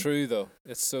that's so true, though.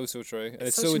 It's so true. And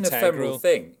it's so an integral ephemeral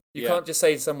thing. You can't just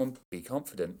say to someone, be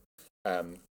confident.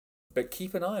 But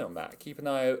keep an eye on that. Keep an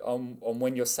eye on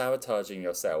when you're sabotaging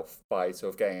yourself by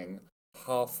sort of getting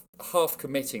half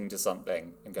committing to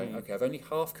something and going, okay, I've only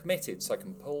half committed, so I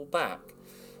can pull back.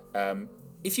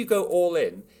 If you go all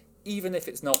in, even if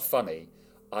it's not funny,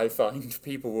 I find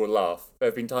people will laugh. There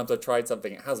have been times I've tried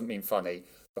something, it hasn't been funny.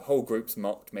 The whole group's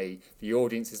mocked me. The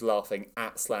audience is laughing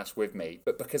 /with me.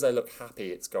 But because I look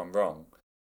happy, it's gone wrong.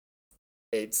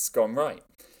 It's gone right.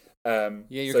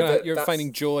 You're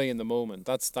finding joy in the moment.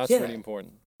 That's really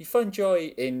important. You find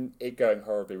joy in it going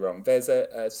horribly wrong. There's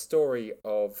a story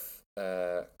of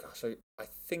I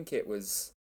think it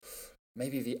was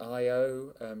maybe the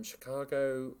I.O.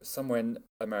 Chicago, somewhere in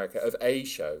America, of a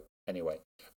show anyway.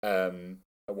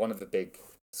 At one of the big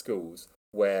schools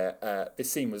where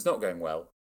this scene was not going well.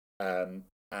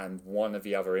 And one of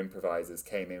the other improvisers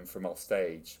came in from off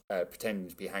stage, pretending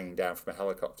to be hanging down from a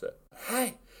helicopter.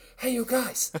 Hey, you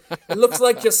guys! It looks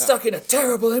like you're stuck in a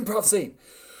terrible improv scene.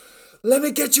 Let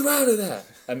me get you out of there!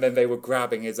 And then they were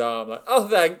grabbing his arm, like, oh,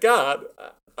 thank God!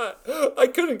 I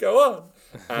couldn't go on.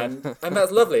 And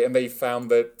that's lovely. And they found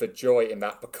the joy in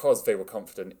that because they were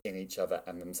confident in each other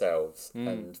and themselves.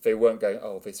 And they weren't going,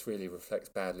 oh, this really reflects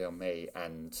badly on me,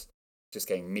 and just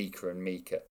getting meeker and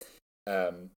meeker.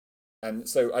 And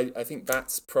so I think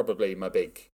that's probably my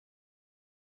big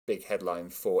headline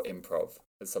for improv,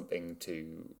 as something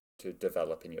to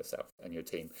develop in yourself and your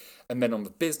team. And then on the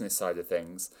business side of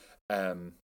things,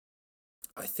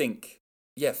 I think,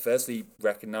 firstly,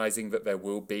 recognizing that there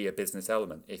will be a business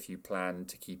element if you plan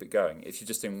to keep it going. If you're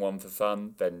just doing one for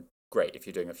fun, then great. If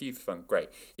you're doing a few for fun, great.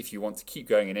 If you want to keep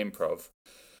going in improv,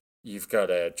 you've got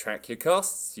to track your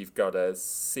costs. You've got to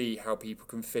see how people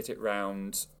can fit it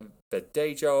around their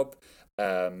day job.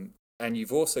 And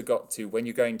you've also got to, when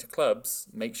you're going to clubs,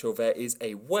 make sure there is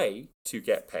a way to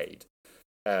get paid.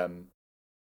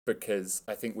 Because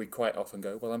I think we quite often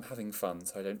go, well, I'm having fun,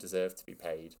 so I don't deserve to be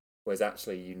paid. Whereas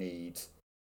actually you need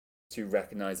to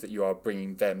recognise that you are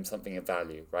bringing them something of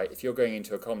value, right? If you're going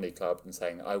into a comedy club and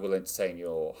saying, I will entertain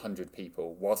your 100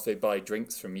 people whilst they buy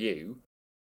drinks from you,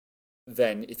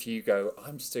 then if you go,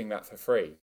 I'm just doing that for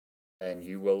free, and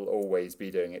you will always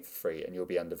be doing it for free and you'll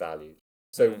be undervalued.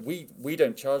 So we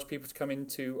don't charge people to come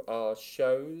into our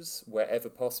shows wherever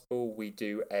possible. We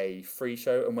do a free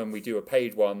show, and when we do a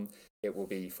paid one, it will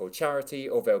be for charity,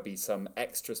 or there'll be some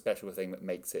extra special thing that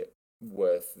makes it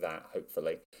worth that,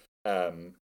 hopefully.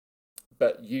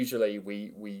 But usually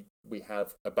we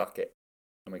have a bucket,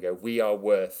 and we go, we are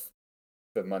worth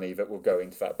the money that will go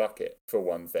into that bucket, for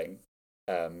one thing.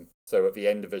 So at the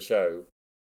end of a show,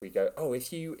 we go, oh,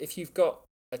 if you've got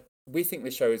we think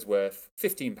the show is worth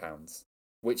 £15,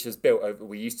 which is built over.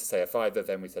 We used to say a £5,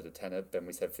 then we said a £10, then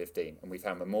we said 15, and we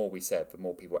found the more we said, the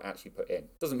more people actually put in.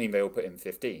 Doesn't mean they all put in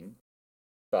 15,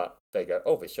 but they go,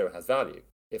 oh, this show has value.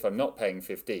 If I'm not paying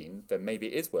 15, then maybe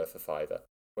it is worth a £5.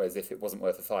 Whereas if it wasn't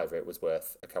worth a £5, it was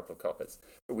worth a couple of coppers.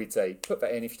 But we'd say, put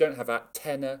that in. If you don't have that,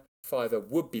 £10, £5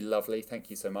 would be lovely. Thank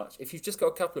you so much. If you've just got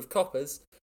a couple of coppers,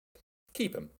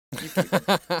 keep them. You keep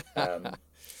them.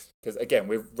 Because again,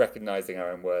 we're recognising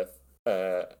our own worth,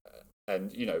 and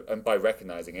and by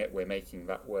recognising it, we're making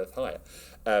that worth higher.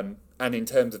 And in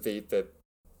terms of the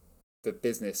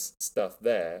business stuff,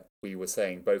 there we were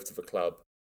saying both to the club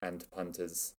and to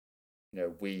punters,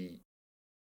 we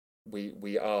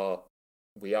are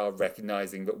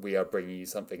recognising that we are bringing you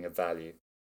something of value.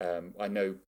 I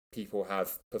know people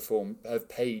have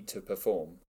paid to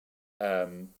perform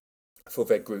for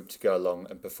their group to go along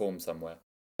and perform somewhere.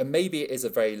 And maybe it is a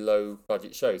very low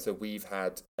budget show. So we've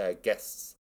had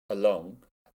guests along,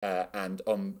 and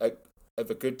at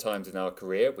the good times in our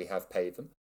career, we have paid them.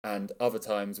 And other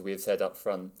times we have said up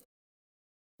front,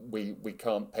 we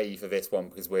can't pay you for this one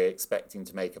because we're expecting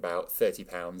to make about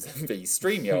 £30, and the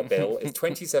StreamYard bill is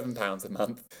 £27 a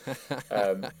month.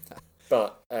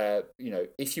 But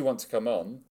if you want to come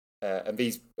on, and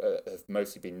these have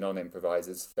mostly been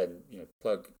non-improvisers, then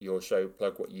plug your show,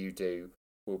 plug what you do.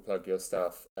 We'll plug your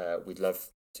stuff. We'd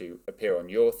love to appear on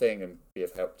your thing and be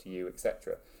of help to you,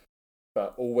 etc.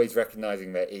 But always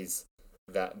recognising there is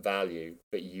that value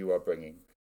that you are bringing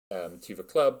to the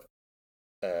club,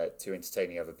 to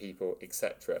entertaining other people,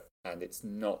 etc. And it's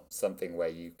not something where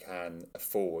you can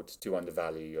afford to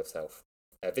undervalue yourself.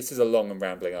 This is a long and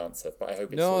rambling answer, but I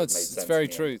hope it's made sense. It's very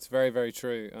true. It's very, very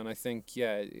true. And I think,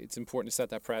 it's important to set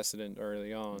that precedent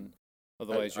early on.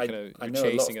 Otherwise, you're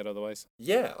chasing it otherwise.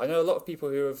 Yeah, I know a lot of people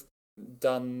who have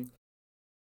done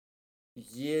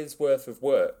years' worth of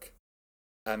work,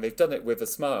 and they've done it with a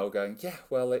smile, going, "Yeah,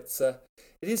 well, it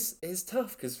is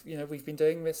tough because we've been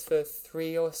doing this for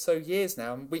 3 or so years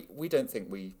now, and we don't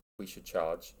think we should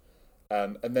charge."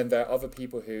 And then there are other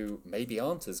people who maybe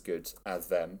aren't as good as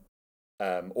them,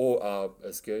 or are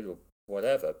as good or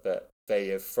whatever, but they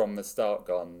have from the start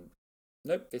gone,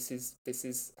 nope, this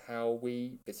is how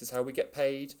we get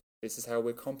paid. This is how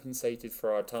we're compensated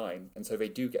for our time, and so they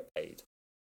do get paid.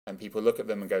 And people look at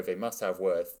them and go, they must have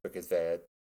worth because they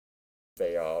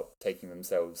are taking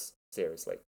themselves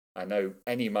seriously. I know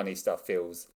any money stuff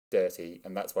feels dirty,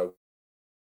 and that's why we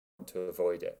want to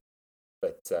avoid it.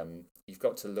 But you've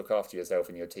got to look after yourself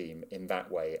and your team in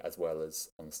that way as well as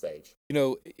on stage.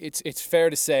 It's fair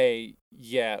to say,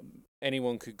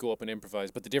 anyone could go up and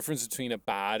improvise, but the difference between a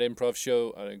bad improv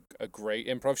show and a great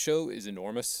improv show is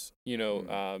enormous.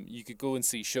 You could go and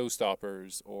see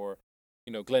Showstoppers or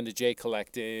Glenda J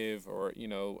Collective or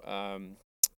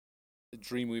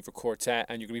Dreamweaver Quartet,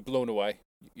 and you're gonna be blown away.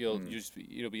 You'll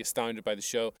be astounded by the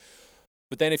show.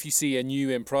 But then if you see a new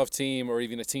improv team or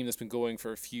even a team that's been going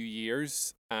for a few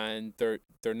years and they're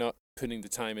not putting the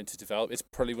time into develop, it's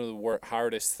probably one of the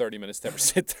hardest 30 minutes to ever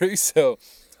sit through. So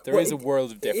there is a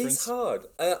world of difference. It's hard.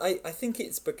 I think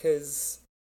it's because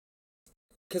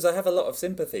I have a lot of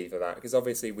sympathy for that, because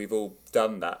obviously we've all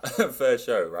done that first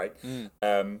show, right?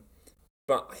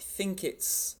 But I think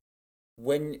it's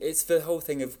the whole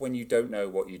thing of when you don't know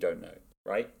what you don't know,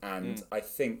 right? And I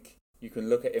think you can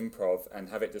look at improv and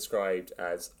have it described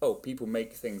as, oh, people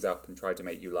make things up and try to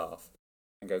make you laugh.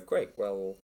 And go, great,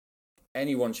 well,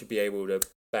 anyone should be able to,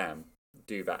 bam,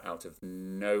 do that out of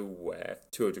nowhere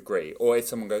to a degree. Or if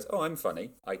someone goes, oh, I'm funny,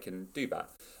 I can do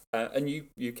that. And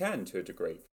you can to a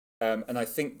degree. And I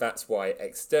think that's why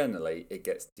externally it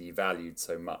gets devalued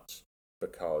so much,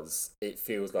 because it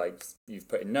feels like you've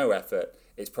put in no effort.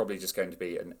 It's probably just going to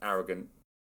be an arrogant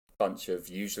bunch of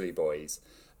usually boys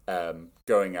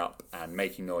going up and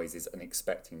making noises and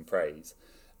expecting praise.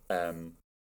 And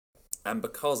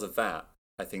because of that,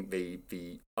 I think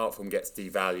the art form gets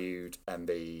devalued, and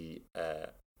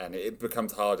it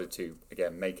becomes harder to,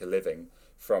 again, make a living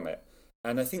from it.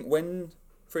 And I think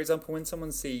for example, when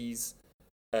someone sees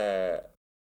bad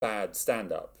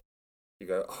stand-up, you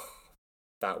go, oh,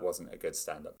 that wasn't a good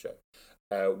stand-up joke.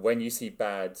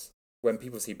 When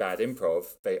people see bad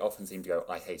improv, they often seem to go,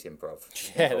 I hate improv.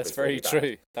 Yeah, that's very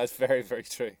true. That's very, very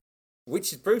true.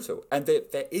 Which is brutal. And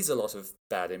there is a lot of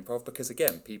bad improv because,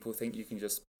 again, people think you can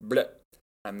just bleh,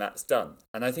 and that's done.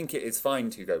 And I think it is fine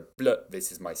to go, bleh,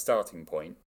 this is my starting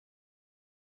point.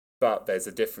 But there's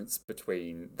a difference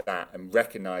between that and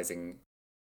recognizing,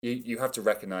 you have to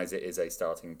recognize it is a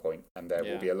starting point, and there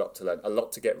will be a lot to learn, a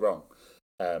lot to get wrong.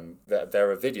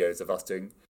 There are videos of us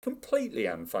doing completely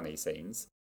unfunny scenes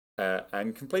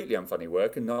and completely unfunny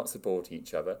work and not supporting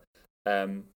each other.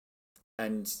 I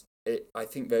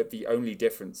think that the only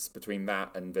difference between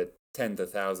that and the tens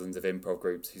of thousands of improv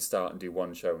groups who start and do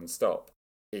one show and stop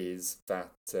is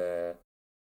that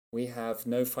we have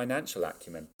no financial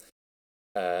acumen.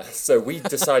 So we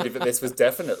decided that this was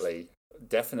definitely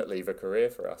the career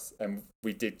for us. And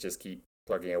we did just keep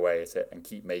plugging away at it and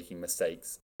keep making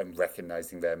mistakes and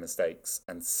recognizing their mistakes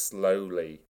and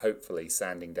slowly, hopefully,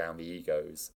 sanding down the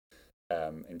egos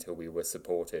until we were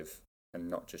supportive and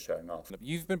not just showing off.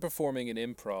 You've been performing in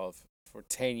improv for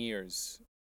 10 years.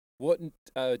 What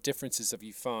differences have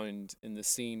you found in the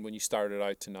scene when you started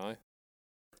out to now?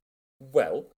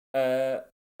 Well, I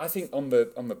think on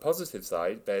the positive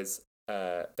side, there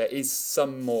is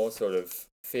some more sort of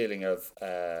feeling of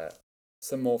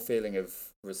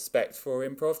respect for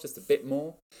improv, just a bit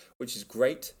more, which is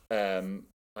great.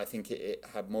 I think it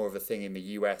had more of a thing in the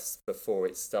US before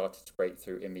it started to break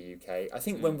through in the UK. I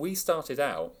think when we started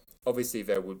out, obviously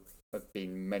there would have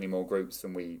been many more groups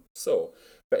than we saw,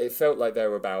 but it felt like there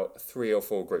were about 3 or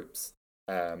 4 groups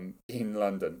in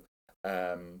London,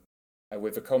 and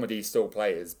with the comedy store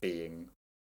players being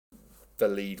the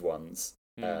lead ones,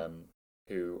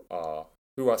 who are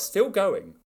still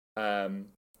going.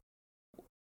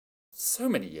 So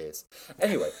many years.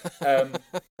 Anyway,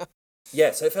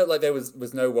 yeah. So it felt like there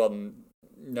was no one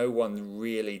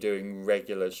really doing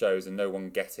regular shows and no one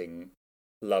getting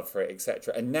love for it,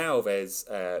 etc. And now there's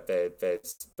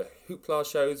the Hoopla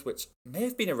shows, which may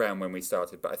have been around when we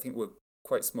started, but I think we're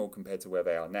quite small compared to where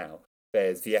they are now.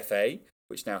 There's the FA,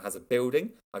 which now has a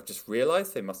building. I've just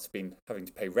realised they must have been having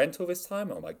to pay rental this time.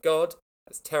 Oh my god,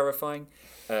 that's terrifying.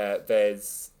 There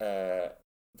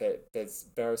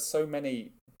are so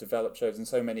many developed shows and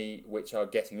so many which are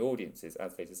getting audiences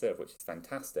as they deserve, which is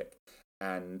fantastic.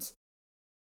 And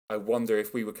I wonder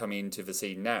if we were coming into the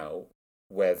scene now,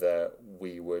 whether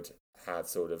we would have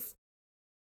sort of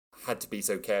had to be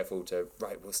so careful to,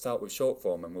 right, we'll start with short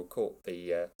form and we'll court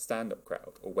the stand-up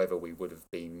crowd, or whether we would have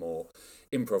been more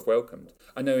improv welcomed.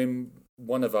 I know in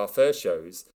one of our first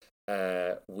shows,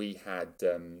 we had...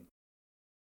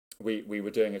 We were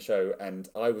doing a show and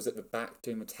I was at the back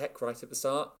doing the tech right at the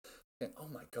start. And, oh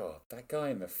my god, that guy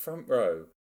in the front row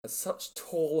has such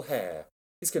tall hair.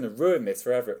 He's going to ruin this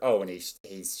forever. Oh, and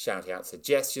he's shouting out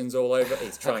suggestions all over.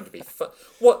 He's trying to be fun.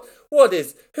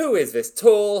 Who is this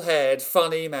tall-haired,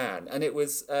 funny man? And it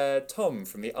was Tom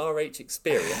from the RH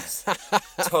Experience.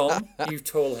 Tom, you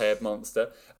tall-haired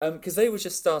monster. Because they were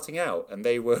just starting out and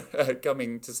they were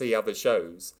coming to see other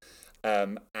shows.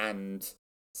 And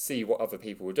see what other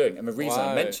people were doing. And the reason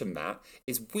I mention that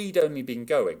is we'd only been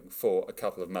going for a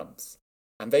couple of months.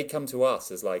 And they come to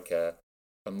us as like a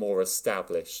more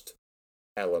established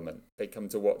element. They come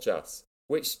to watch us,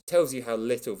 which tells you how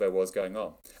little there was going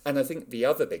on. And I think the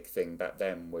other big thing back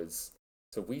then was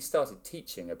So we started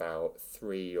teaching about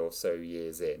 3 or so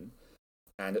years in.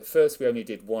 And at first we only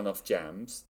did one-off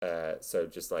jams. So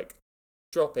just like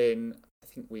drop in. I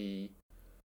think we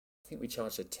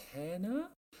charged a tenner.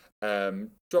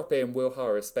 Drop in, we'll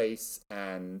hire a space,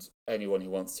 and anyone who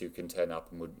wants to can turn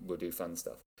up, and we'll do fun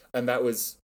stuff. And that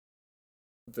was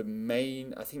the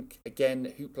main. I think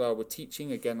again, Hoopla were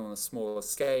teaching again on a smaller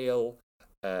scale.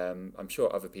 I'm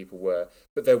sure other people were,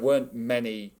 but there weren't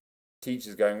many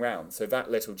teachers going round. So that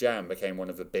little jam became one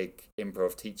of the big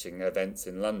improv teaching events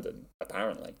in London,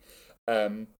 apparently.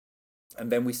 And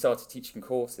then we started teaching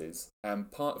courses.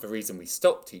 And part of the reason we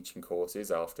stopped teaching courses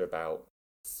after about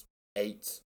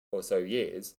 8 or so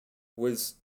years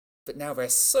was that now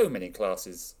there's so many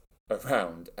classes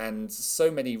around and so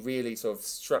many really sort of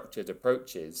structured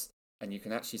approaches. And you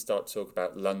can actually start to talk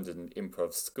about London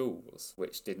improv schools,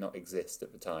 which did not exist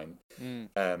at the time.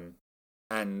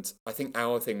 And I think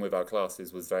our thing with our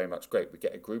classes was very much great. We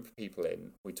get a group of people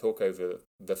in, we talk over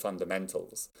the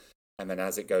fundamentals, and then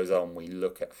as it goes on, we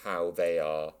look at how they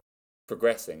are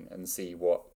progressing and see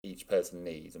what each person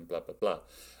needs and blah, blah, blah.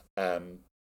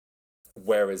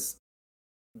 Whereas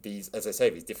these, as I say,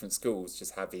 these different schools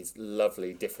just have these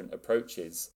lovely different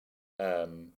approaches.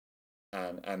 And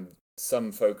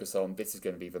some focus on this is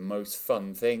going to be the most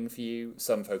fun thing for you.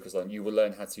 Some focus on you will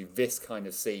learn how to do this kind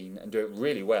of scene and do it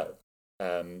really well.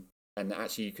 And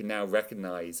actually, you can now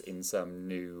recognise in some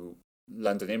new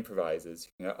London improvisers,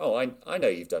 you know, oh, I know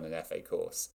you've done an FA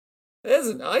course.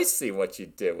 I see what you're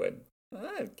doing.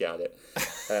 I got it.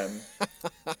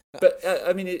 But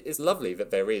I mean, it's lovely that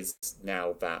there is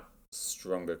now that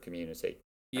stronger community.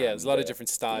 Yeah, there's a lot of different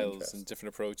styles and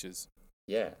different approaches.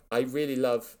 Yeah, I really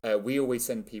love. We always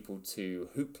send people to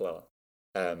Hoopla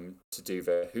to do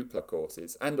the Hoopla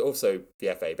courses, and also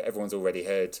the FA. But everyone's already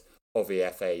heard of the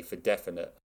FA for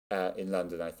definite in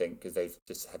London, I think, because they've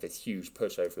just had this huge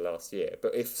push over the last year.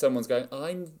 But if someone's going,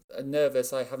 I'm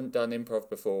nervous, I haven't done improv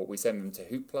before, we send them to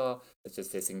Hoopla. It's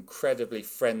just this incredibly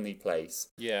friendly place.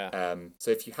 Yeah.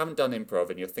 So if you haven't done improv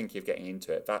and you're thinking of getting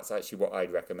into it, that's actually what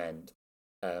I'd recommend.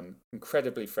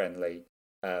 Incredibly friendly,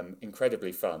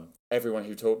 incredibly fun. Everyone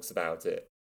who talks about it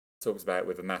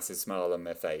with a massive smile on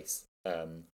their face.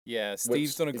 Yeah,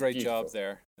 Steve's done a great beautiful. job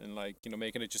there, and like, you know,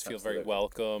 making it just feel very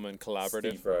welcome and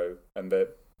collaborative. Steve Rowe and the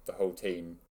whole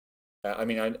team. I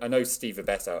mean, I know Steve the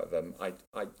best out of them.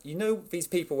 You know these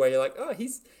people where you're like, oh,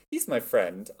 he's my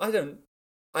friend.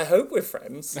 I hope we're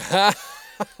friends.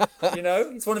 You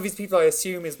know, he's one of these people I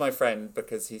assume is my friend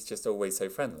because he's just always so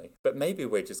friendly. But maybe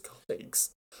we're just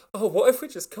colleagues. Oh, what if we're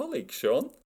just colleagues, Sean?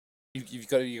 You've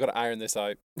got to iron this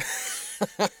out.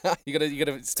 you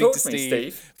gotta speak to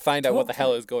Steve. Find out what the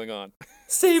hell is going on.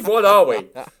 Steve, what are we?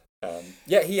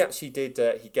 Yeah, he actually did.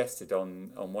 He guested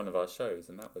on one of our shows,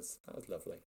 and that was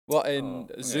lovely. What, in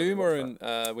Zoom or in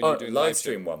when you're doing live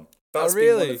stream one? That's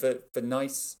really? Been one of the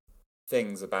nice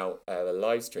things about the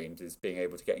live streams is being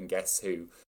able to get in guests who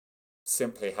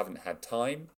simply haven't had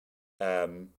time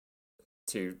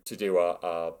to do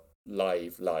our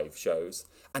live shows.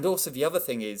 And also the other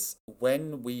thing is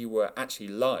when we were actually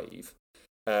live,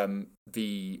 some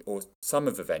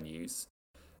of the venues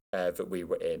that we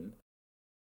were in,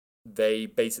 they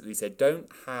basically said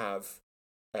don't have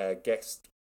guest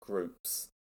groups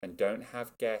and don't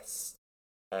have guest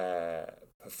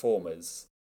performers.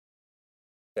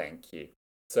 Thank you.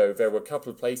 So there were a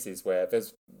couple of places where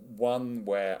there's one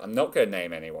where I'm not going to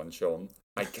name anyone, Sean.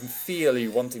 I can feel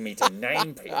you wanting me to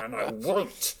name people, and I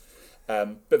won't.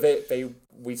 But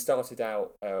we started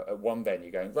out at one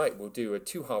venue going, right, we'll do a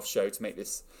 2-half show to make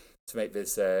this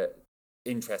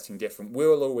interesting, different.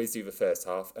 We'll always do the first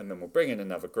half, and then we'll bring in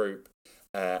another group,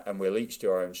 and we'll each do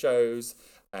our own shows,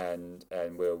 and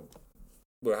we'll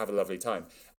have a lovely time.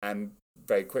 And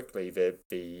very quickly,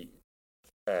 the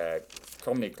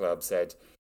comedy club said,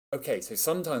 okay, so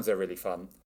sometimes they're really fun,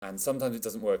 and sometimes it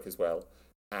doesn't work as well,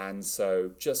 and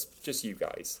so just you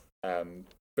guys.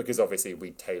 Because obviously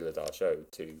we tailored our show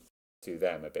to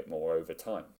them a bit more over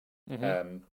time.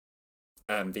 Mm-hmm.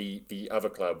 And the other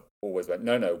club always went,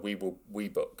 no, we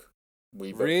book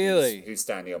really? Who's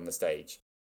standing on the stage.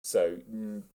 So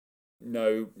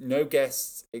no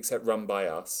guests except run by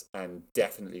us, and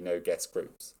definitely no guest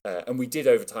groups. And we did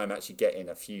over time actually get in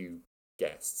a few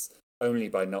guests, only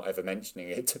by not ever mentioning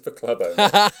it to the club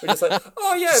owner. We're just like,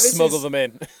 oh yeah, smuggle them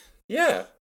in. Yeah,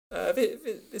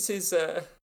 this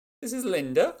is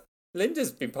Linda.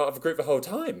 Linda's been part of the group the whole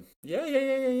time. Yeah.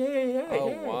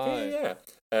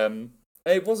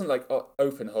 It wasn't like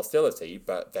open hostility,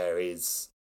 but there is.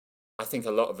 I think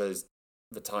a lot of the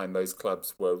time, those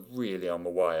clubs were really on the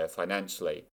wire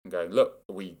financially and going, look,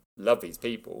 we love these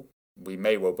people. we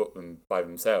may well book them by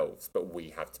themselves, but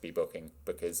we have to be booking,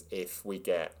 because if we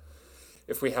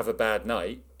have a bad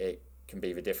night, it can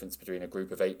be the difference between a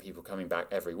group of 8 people coming back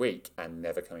every week and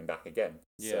never coming back again.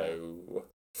 Yeah. So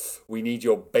we need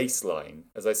your baseline.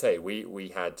 As I say,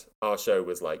 we had, our show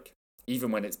was like,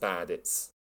 even when it's bad,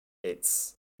 it's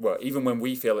well, even when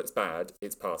we feel it's bad,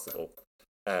 it's passable.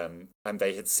 And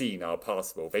they had seen our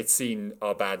passable. They'd seen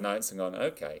our bad nights and gone,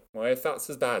 okay, well, if that's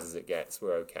as bad as it gets,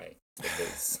 we're okay.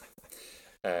 Because,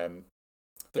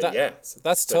 But yeah,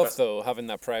 that's tough though, having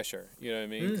that pressure. You know what I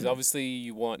mean? Because Mm. obviously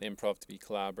you want improv to be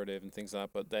collaborative and things like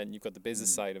that, but then you've got the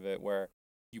business side of it where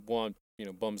you want, you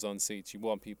know, bums on seats. You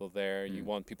want people there. You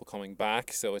want people coming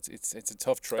back. So it's a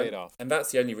tough trade off. And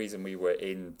that's the only reason we were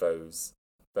in those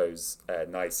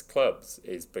nice clubs,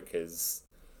 is because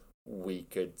we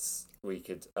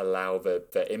could allow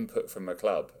the input from a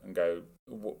club and go,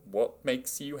 what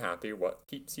makes you happy, what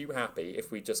keeps you happy.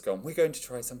 If we'd just gone, we're going to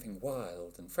try something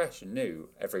wild and fresh and new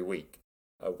every week,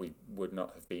 we would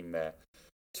not have been there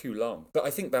too long. But I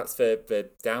think that's the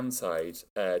downside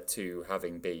to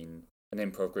having been an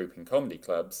improv group in comedy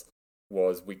clubs,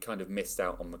 was we kind of missed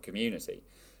out on the community,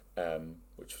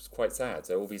 which was quite sad.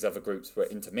 So all these other groups were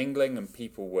intermingling and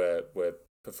people were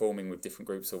performing with different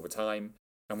groups all the time.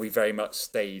 And we very much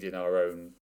stayed in our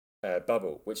own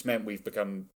bubble, which meant we've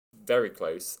become very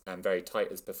close and very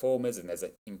tight as performers, and there's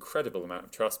an incredible amount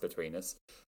of trust between us.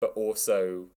 But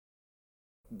also,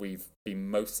 we've been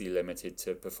mostly limited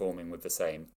to performing with the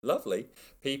same lovely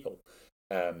people.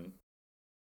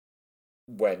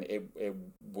 When it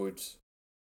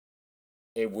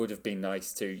would have been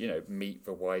nice to, you know, meet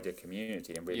the wider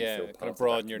community and really feel part kind of of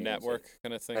broaden that your community. network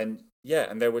kind of thing.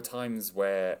 And there were times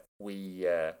where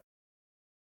there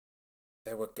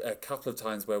were a couple of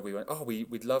times where we went,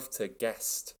 we'd love to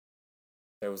guest.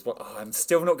 There was one, I'm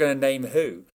still not going to name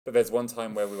who, but there's one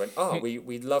time where we went,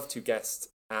 we'd love to guest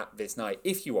at this night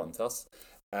if you want us.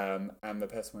 And the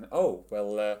person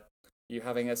went, you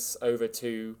having us over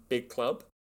to Big Club?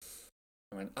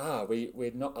 I went,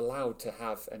 we're not allowed to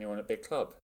have anyone at Big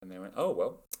Club. And they went,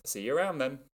 see you around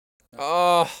then.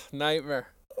 Nightmare.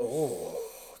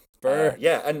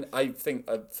 Yeah, and I think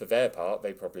for their part,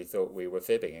 they probably thought we were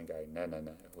fibbing and going, no,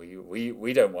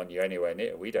 we don't want you anywhere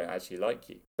near. We don't actually like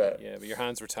you. But your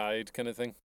hands were tied, kind of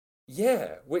thing.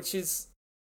 Yeah, which is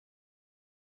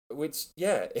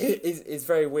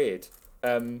very weird.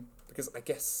 Because I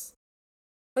guess,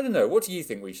 I don't know. What do you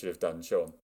think we should have done,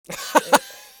 Sean?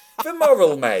 The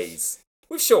moral maze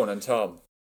with Sean and Tom.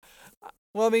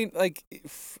 Well, I mean, like,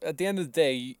 at the end of the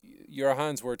day, your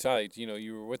hands were tied. You know,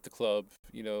 you were with the club.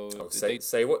 You know,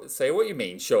 say what you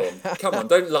mean, Sean. Come on,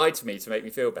 don't lie to me to make me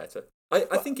feel better.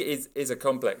 I think it is a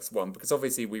complex one, because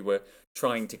obviously we were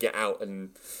trying to get out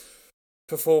and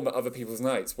perform at other people's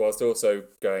nights, whilst also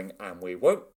going, and we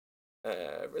won't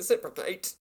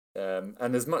reciprocate.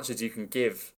 And as much as you can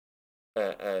give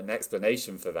an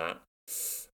explanation for that,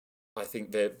 I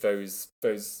think that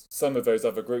some of those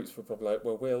other groups were probably like,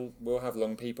 well, we'll have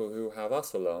along people who have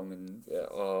us along and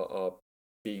are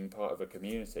being part of a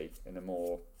community in a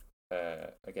more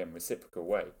again reciprocal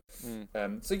way.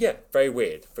 So yeah, very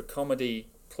weird. The comedy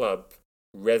club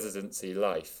residency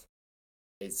life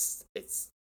it's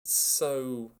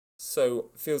so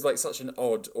feels like such an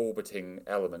odd orbiting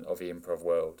element of the improv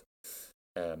world.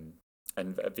 And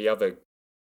the other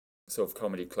sort of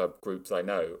comedy club groups I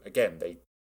know, again, they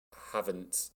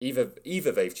haven't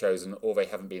either they've chosen or they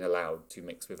haven't been allowed to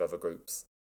mix with other groups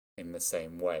in the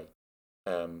same way,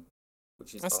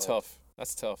 which is tough.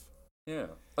 That's tough. Yeah,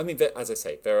 I mean, as I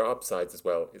say, there are upsides as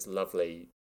well. It's lovely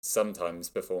sometimes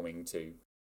performing to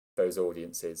those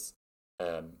audiences.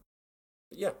 But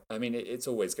yeah, I mean, it's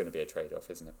always going to be a trade-off,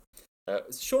 isn't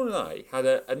it? Sean and I had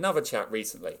another chat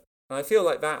recently, and I feel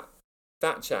like that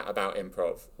chat about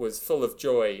improv was full of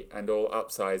joy and all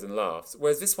upsides and laughs.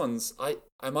 Whereas this one's,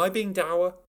 am I being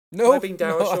dour? No, am I being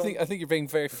dour, no, Sean? I think you're being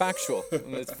very factual,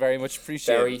 and it's very much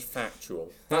appreciated. Very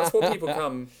factual. That's what people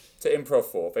come to improv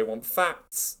for. They want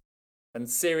facts and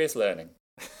serious learning.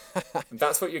 And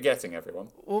that's what you're getting, everyone.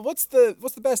 Well, what's the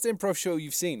best improv show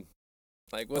you've seen?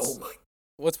 Like, Oh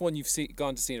what's one you've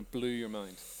gone to see and it blew your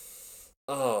mind?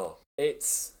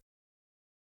 It's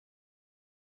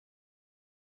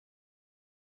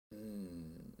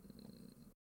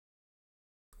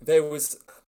there was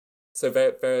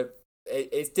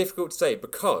it's difficult to say,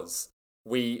 because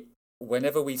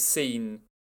whenever we've seen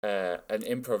an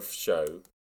improv show,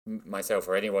 myself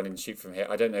or anyone in Shoot From Here,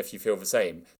 I don't know if you feel the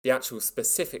same, the actual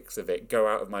specifics of it go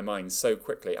out of my mind so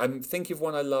quickly. I'm thinking of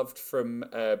one I loved from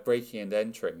Breaking and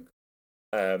Entering,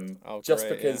 just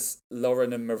because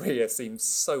Lauren and Maria seemed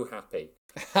so happy.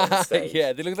 on stage.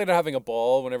 Yeah, they look like they're having a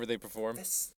ball whenever they perform.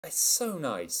 It's so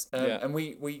nice. Yeah. And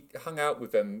we hung out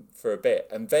with them for a bit,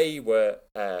 and they were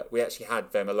we actually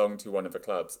had them along to one of the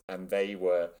clubs, and they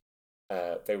were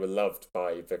loved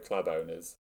by the club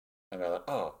owners, and they're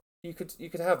like, you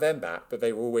could have them back, but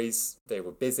they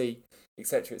were busy,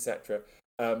 etc., etc.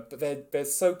 But they're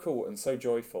so cool and so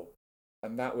joyful,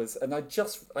 and I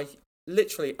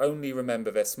literally only remember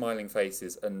their smiling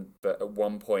faces, but at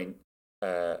one point,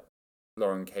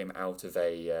 Lauren came out of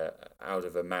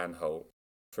a manhole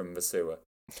from the sewer.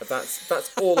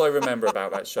 That's all I remember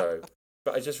about that show.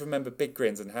 But I just remember big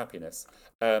grins and happiness.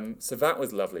 So that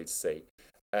was lovely to see.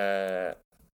 Gosh,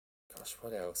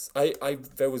 what else?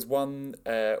 There was one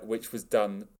which was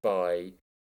done by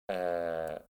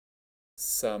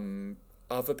some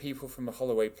other people from the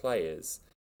Holloway Players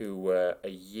who were a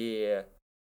year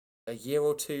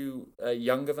or two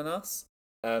younger than us,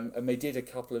 and they did a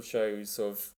couple of shows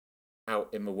sort of out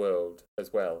in the world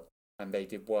as well, and they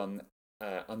did one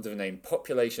under the name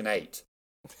Population 8.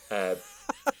 And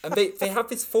they have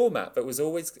this format that was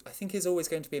always, I think, is always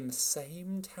going to be in the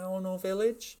same town or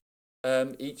village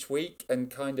each week, and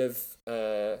kind of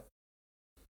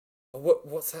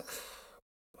what's that?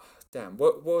 Damn,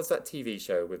 what was that TV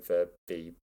show with the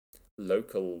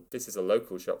local? This is a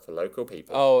local shop for local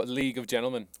people. Oh, League of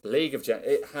Gentlemen.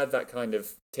 It had that kind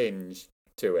of tinge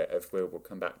to it of we'll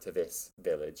come back to this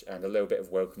village, and a little bit of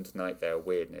Welcome to Nightdale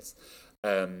weirdness,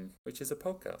 which is a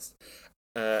podcast.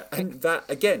 And that,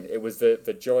 again, it was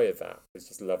the joy of that was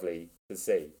just lovely to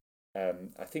see.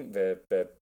 I think the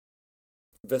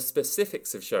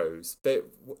specifics of shows,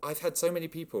 I've had so many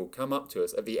people come up to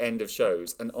us at the end of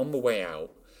shows and on the way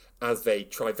out, as they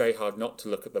try very hard not to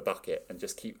look at the bucket and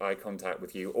just keep eye contact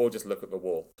with you, or just look at the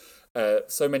wall.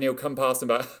 So many will come past and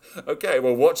be like, okay,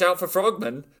 well, watch out for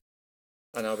frogmen.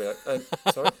 And I'll be like,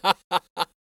 sorry?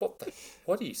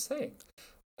 What are you saying?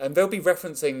 And they'll be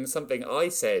referencing something I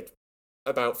said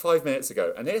about 5 minutes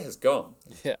ago, and it has gone.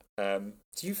 Yeah.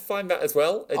 Do you find that as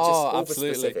well? All absolutely.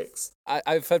 the specifics.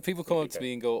 I've had people come up to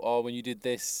me and go, "Oh, when you did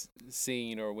this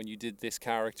scene or when you did this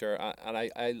character," and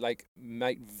I like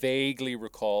might vaguely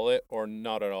recall it or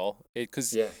not at all.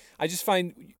 Because I just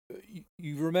find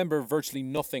you remember virtually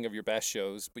nothing of your best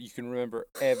shows, but you can remember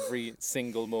every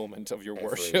single moment of your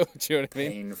worst show. Do you know what I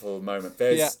mean? Painful moment.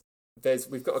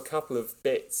 We've got a couple of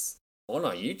bits on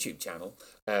our YouTube channel,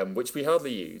 which we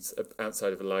hardly use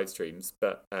outside of the live streams,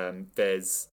 but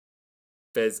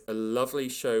there's a lovely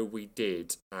show we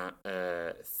did at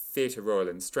Theatre Royal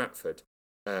in Stratford,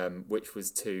 which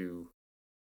was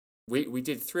we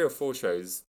did 3 or 4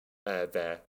 shows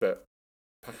there, but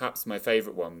perhaps my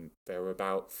favourite one, there were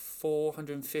about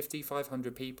 450,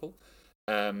 500 people,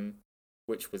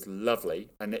 which was lovely,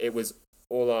 and it was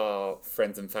all our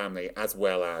friends and family as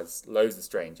well as loads of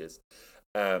strangers.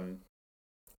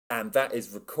 And that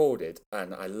is recorded,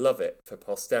 and I love it for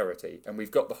posterity. And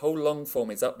we've got the whole long form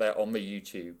is up there on the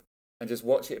YouTube, and just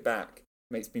watch it back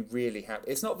makes me really happy.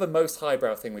 It's not the most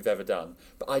highbrow thing we've ever done,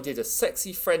 but I did a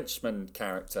sexy Frenchman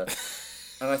character,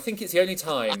 and I think it's the only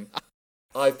time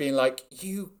I've been like,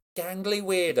 you gangly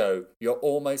weirdo, you're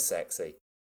almost sexy.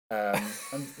 I'm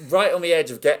right on the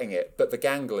edge of getting it, but the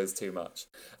gangle is too much.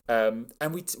 And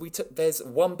we took. There's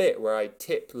one bit where I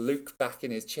tip Luke back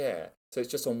in his chair, so it's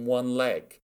just on one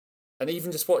leg. And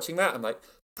even just watching that, I'm like,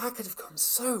 that could have gone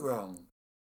so wrong.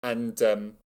 And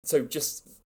so just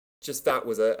that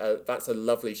was that's a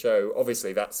lovely show.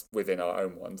 Obviously, that's within our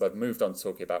own ones. I've moved on to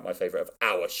talking about my favourite of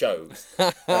our shows.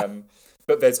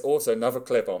 But there's also another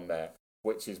clip on there,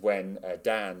 which is when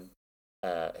Dan,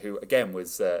 who again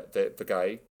was the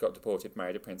guy got deported,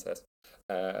 married a princess.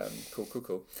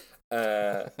 Cool.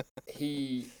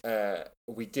 We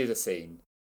did a scene.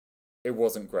 It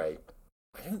wasn't great.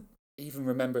 I don't even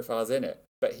remember if I was in it,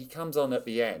 but he comes on at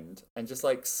the end and just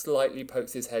like slightly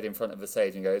pokes his head in front of the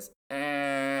stage and goes,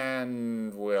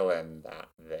 and we'll end that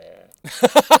there.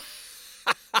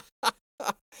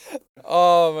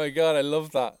 Oh my god, I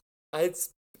love that.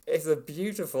 It's a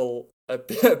beautiful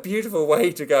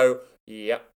way to go,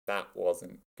 yep, that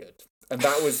wasn't good. And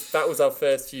that was our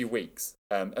first few weeks.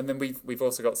 And then we've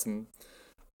also got some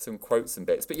quotes and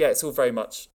bits. But yeah, it's all very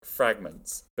much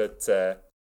fragments. But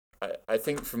I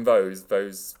think from those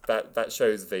that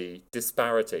shows the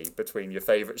disparity between your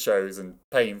favourite shows and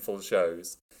painful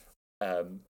shows.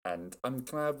 And I'm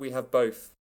glad we have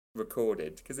both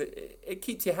recorded, because it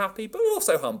keeps you happy but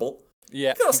also humble.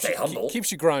 Yeah, you gotta stay humble.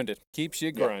 Keeps you grounded.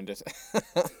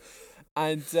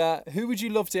 And who would you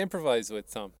love to improvise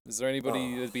with, Tom? Is there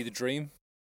anybody that'd be the dream?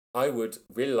 I would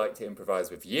really like to improvise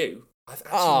with you. I've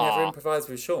actually never Ah. improvised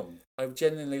with Sean. I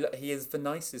genuinely, he is the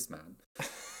nicest man.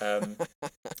 Um,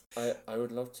 I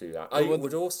would love to do that. I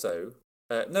would also.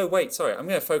 No, wait, sorry. I'm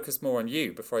going to focus more on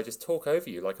you before I just talk over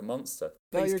you like a monster.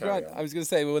 No, Please you're carry great. on. I was going to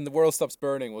say, when the world stops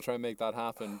burning, we'll try and make that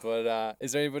happen. But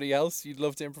is there anybody else you'd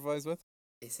love to improvise with?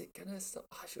 Is it going to stop?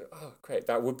 Oh, great.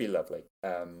 That would be lovely.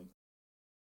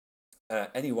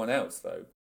 Anyone else, though?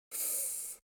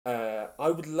 I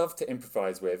would love to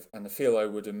improvise with, and I feel I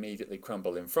would immediately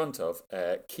crumble in front of,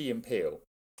 Key and Peele.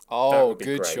 Oh, would be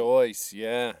good great. choice.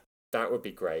 Yeah. That would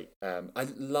be great. I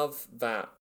love that.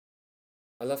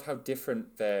 I love how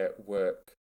different their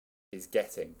work is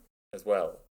getting as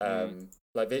well.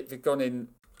 Like they've gone in.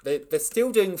 They're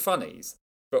still doing funnies,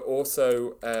 but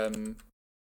also they're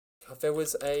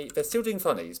still doing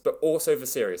funnies, but also the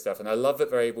serious stuff. And I love that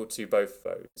they're able to both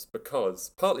of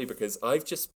those partly because I've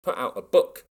just put out a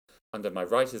book under my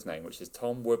writer's name, which is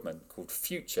Tom Woodman, called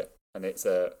Future, and it's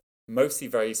a mostly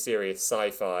very serious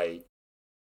sci-fi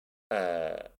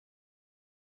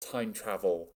time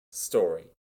travel story,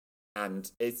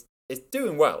 and it's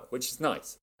doing well, which is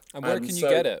nice. And where can you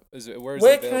get it? Where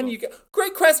Where it can you get?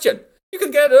 Great question. You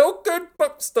can get it at all good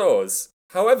bookstores.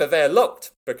 However, they're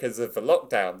locked because of the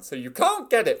lockdown, so you can't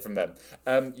get it from them.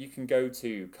 You can go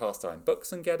to Cast Iron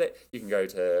Books and get it. You can go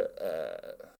to,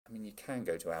 you can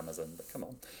go to Amazon, but come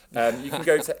on. You can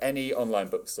go to any online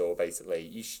bookstore,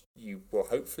 basically. You will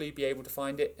hopefully be able to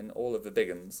find it in all of the big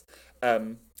ones.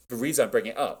 The reason I bring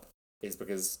it up is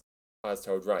because I was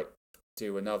told, right,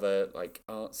 do another like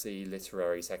artsy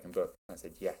literary second book. I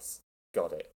said, yes,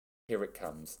 got it. Here it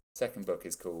comes. Second book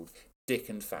is called Dick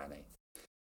and Fanny.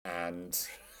 And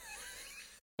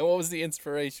what was the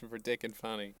inspiration for Dick and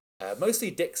Fanny?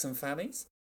 Mostly Dicks and Fannies.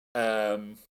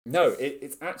 No,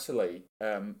 it's actually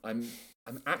I'm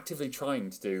actively trying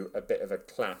to do a bit of a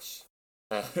clash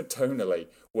tonally,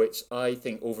 which I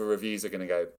think all the reviews are going to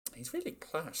go, he's really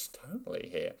clashed tonally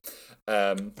here.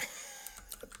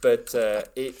 But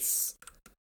it's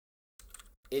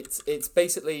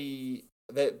basically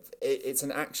it's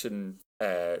an action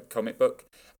comic book,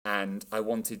 and I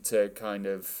wanted to kind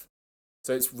of,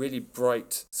 so it's really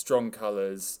bright, strong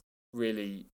colours,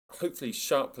 really hopefully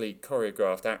sharply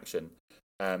choreographed action,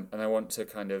 and I want to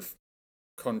kind of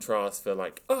contrast the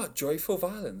like joyful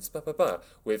violence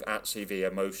with actually the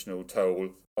emotional toll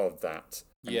of that,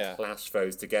 and clash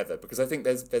those together, because I think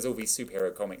there's all these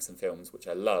superhero comics and films which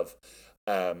I love,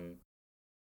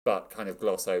 but kind of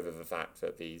gloss over the fact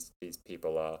that these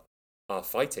people are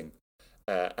fighting,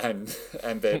 and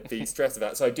the stress of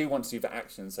that. So I do want to do the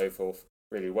action and so forth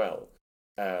really well,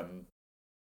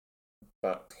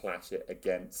 but clash it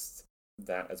against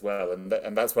that as well, and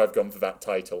that's why I've gone for that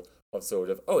title of sort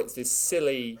of it's this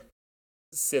silly,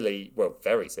 well,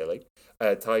 very silly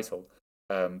title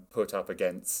put up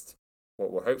against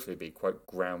what will hopefully be quite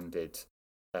grounded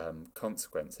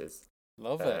consequences.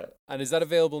 Love it. And is that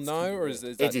available now, or is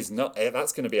that... It is not.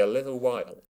 That's going to be a little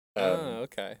while.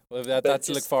 Okay. Well, that's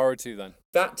to look forward to then.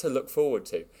 That to look forward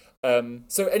to.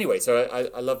 So anyway,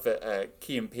 I love that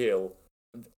Key and Peele,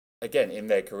 again, in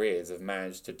their careers, have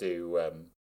managed to do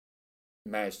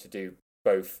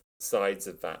both sides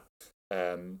of that.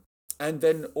 And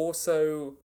then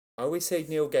also, I always say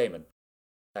Neil Gaiman,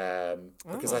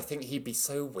 because I think he'd be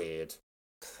so weird.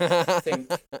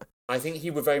 I think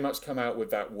he would very much come out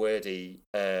with that wordy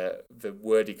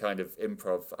kind of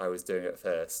improv I was doing at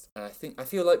first. And I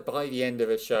feel like by the end of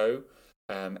a show,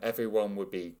 everyone would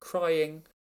be crying,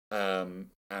 and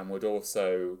would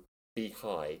also be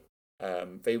high.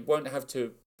 They won't have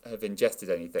to have ingested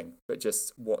anything, but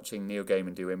just watching Neil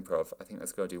Gaiman do improv, I think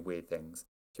that's going to do weird things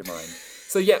to your mind.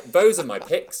 So yeah, those are my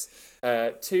picks.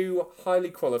 Two highly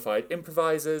qualified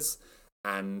improvisers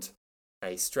and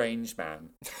a strange man.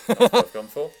 That's what I've gone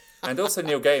for. And also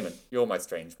Neil Gaiman, you're my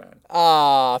strange man.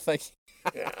 Ah, thank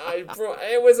you. Yeah,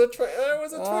 it was a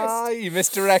twist. You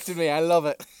misdirected me. I love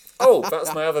it.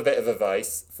 That's my other bit of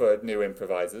advice for new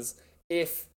improvisers.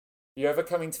 If you're ever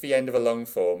coming to the end of a long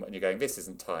form and you're going, this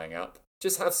isn't tying up,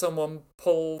 just have someone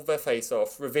pull their face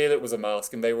off, reveal it was a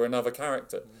mask, and they were another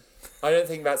character. I don't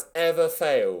think that's ever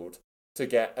failed to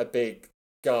get a big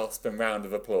gasp and round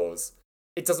of applause.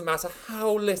 It doesn't matter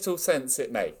how little sense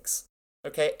it makes.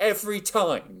 Okay, every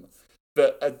time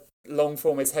that a long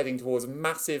form is heading towards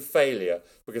massive failure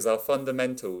because our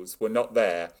fundamentals were not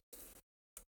there,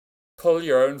 pull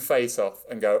your own face off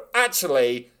and go,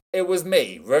 actually, it was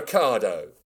me, Ricardo.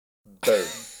 Boom.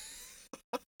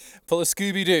 Pull a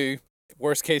Scooby-Doo,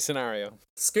 worst case scenario.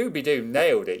 Scooby-Doo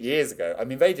nailed it years ago. I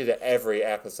mean, they did it every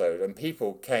episode and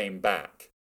people came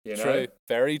back, you know? True,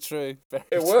 very true.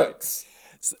 It works.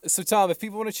 So Tom, if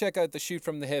people want to check out the Shoot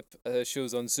from the Hip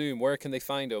shows on Zoom, where can they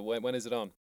find it? When is it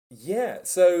on? Yeah,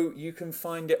 so you can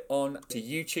find it on to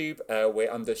YouTube.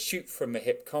 We're under Shoot from the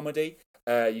Hip Comedy.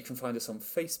 You can find us on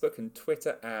Facebook and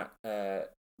Twitter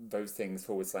at those things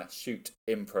 /Shoot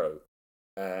Impro.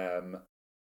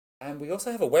 And we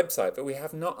also have a website, but we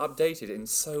have not updated in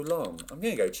so long. I'm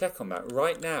going to go check on that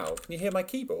right now. Can you hear my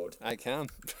keyboard? I can.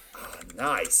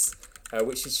 Nice.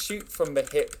 Which is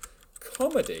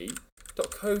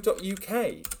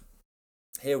shootfromthehipcomedy.co.uk.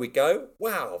 Here we go.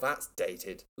 Wow, that's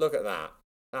dated. Look at that.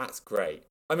 That's great.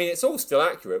 I mean, it's all still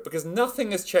accurate because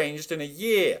nothing has changed in a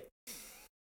year.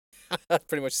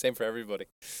 Pretty much the same for everybody.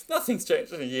 Nothing's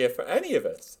changed in a year for any of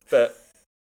us. But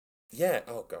yeah,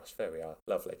 oh gosh, there we are.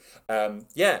 Lovely.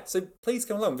 Yeah, so please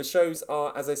come along. The shows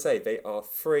are, as I say, they are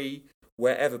free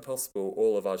wherever possible.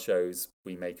 All of our shows,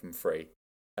 we make them free.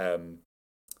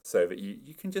 So that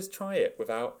you can just try it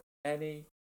without any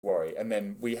worry. And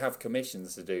then we have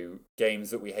commissions to do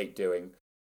games that we hate doing,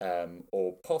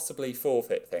 or possibly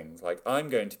forfeit things. Like I'm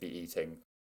going to be eating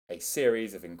a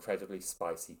series of incredibly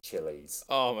spicy chilies.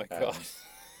 Oh my God.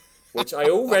 Which I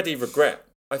already regret.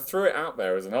 I threw it out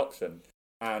there as an option.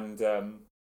 And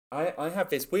I have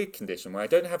this weird condition where I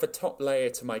don't have a top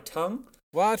layer to my tongue.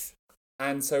 What?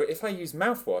 And so if I use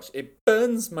mouthwash, it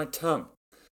burns my tongue.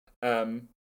 And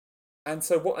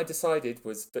so what I decided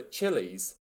was that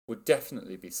chilies would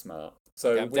definitely be smart.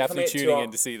 So okay, I'm definitely tuning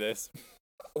in to see this.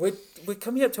 We're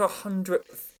coming up to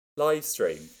 100th live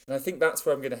stream, and I think that's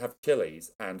where I'm going to have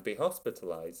chilies and be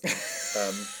hospitalised.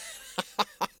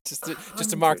 just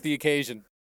to mark the occasion.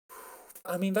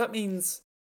 I mean, that means...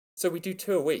 So we do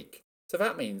 2 a week. So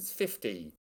that means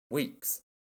 50 weeks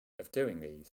of doing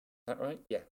these. Is that right?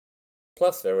 Yeah.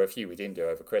 Plus, there were a few we didn't do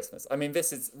over Christmas. I mean,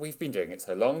 we've been doing it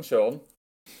so long, Sean.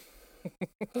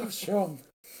 Oh, Sean.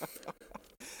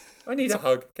 I need a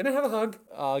hug. Can I have a hug?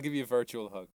 I'll give you a virtual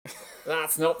hug.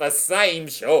 That's not the same,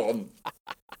 Sean.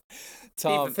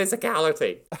 Tom, keep the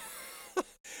physicality.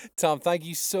 Tom, thank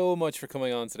you so much for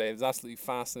coming on today. It was absolutely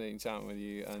fascinating chatting with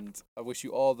you, and I wish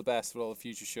you all the best with all the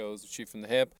future shows with Shoot from the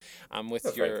Hip and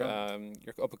with your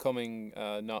up-and-coming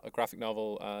graphic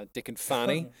novel, Dick and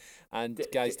Fanny. And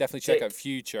guys, definitely check out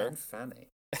Future. And Fanny.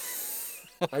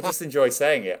 I just enjoy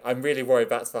saying it. I'm really worried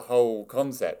that's the whole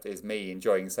concept, is me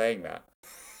enjoying saying that.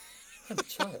 I'm a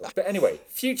child. But anyway,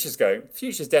 Future's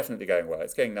definitely going well.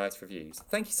 It's getting nice reviews.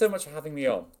 Thank you so much for having me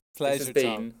on. Pleasure, this has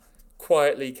been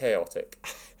quietly chaotic.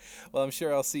 Well, I'm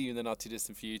sure I'll see you in the not too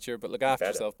distant future, but look after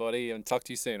yourself, buddy, and talk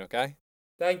to you soon, okay?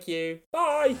 Thank you.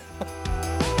 Bye.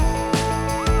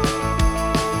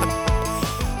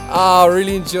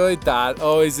 Really enjoyed that.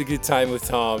 Always a good time with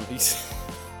Tom.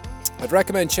 I'd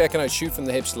recommend checking out Shoot from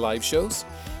the Hip's live shows,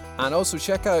 and also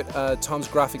check out Tom's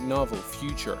graphic novel,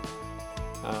 Future.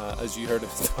 As you heard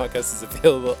of the podcast, is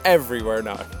available everywhere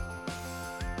now.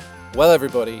 Well,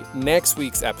 everybody, next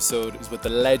week's episode is with the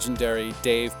legendary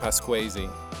Dave Pasquesi.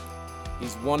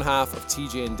 He's one half of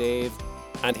TJ and Dave,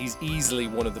 and he's easily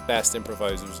one of the best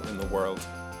improvisers in the world.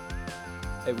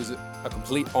 It was a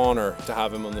complete honour to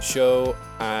have him on the show,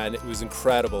 and it was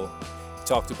incredible. He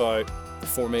talked about the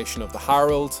formation of the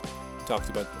Harold, he talked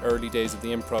about the early days of the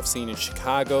improv scene in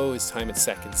Chicago, his time at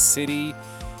Second City,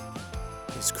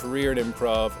 his career in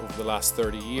improv over the last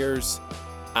 30 years,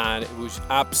 and it was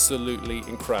absolutely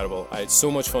incredible. I had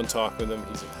so much fun talking with him.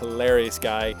 He's a hilarious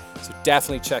guy, so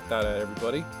definitely check that out,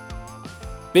 everybody.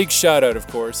 Big shout out, of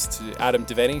course, to Adam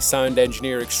Devaney, sound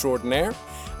engineer extraordinaire,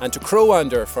 and to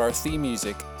Crowander for our theme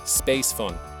music, Space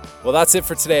Fun. Well, that's it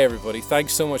for today, everybody.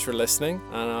 Thanks so much for listening,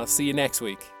 and I'll see you next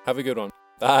week. Have a good one.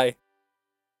 Bye.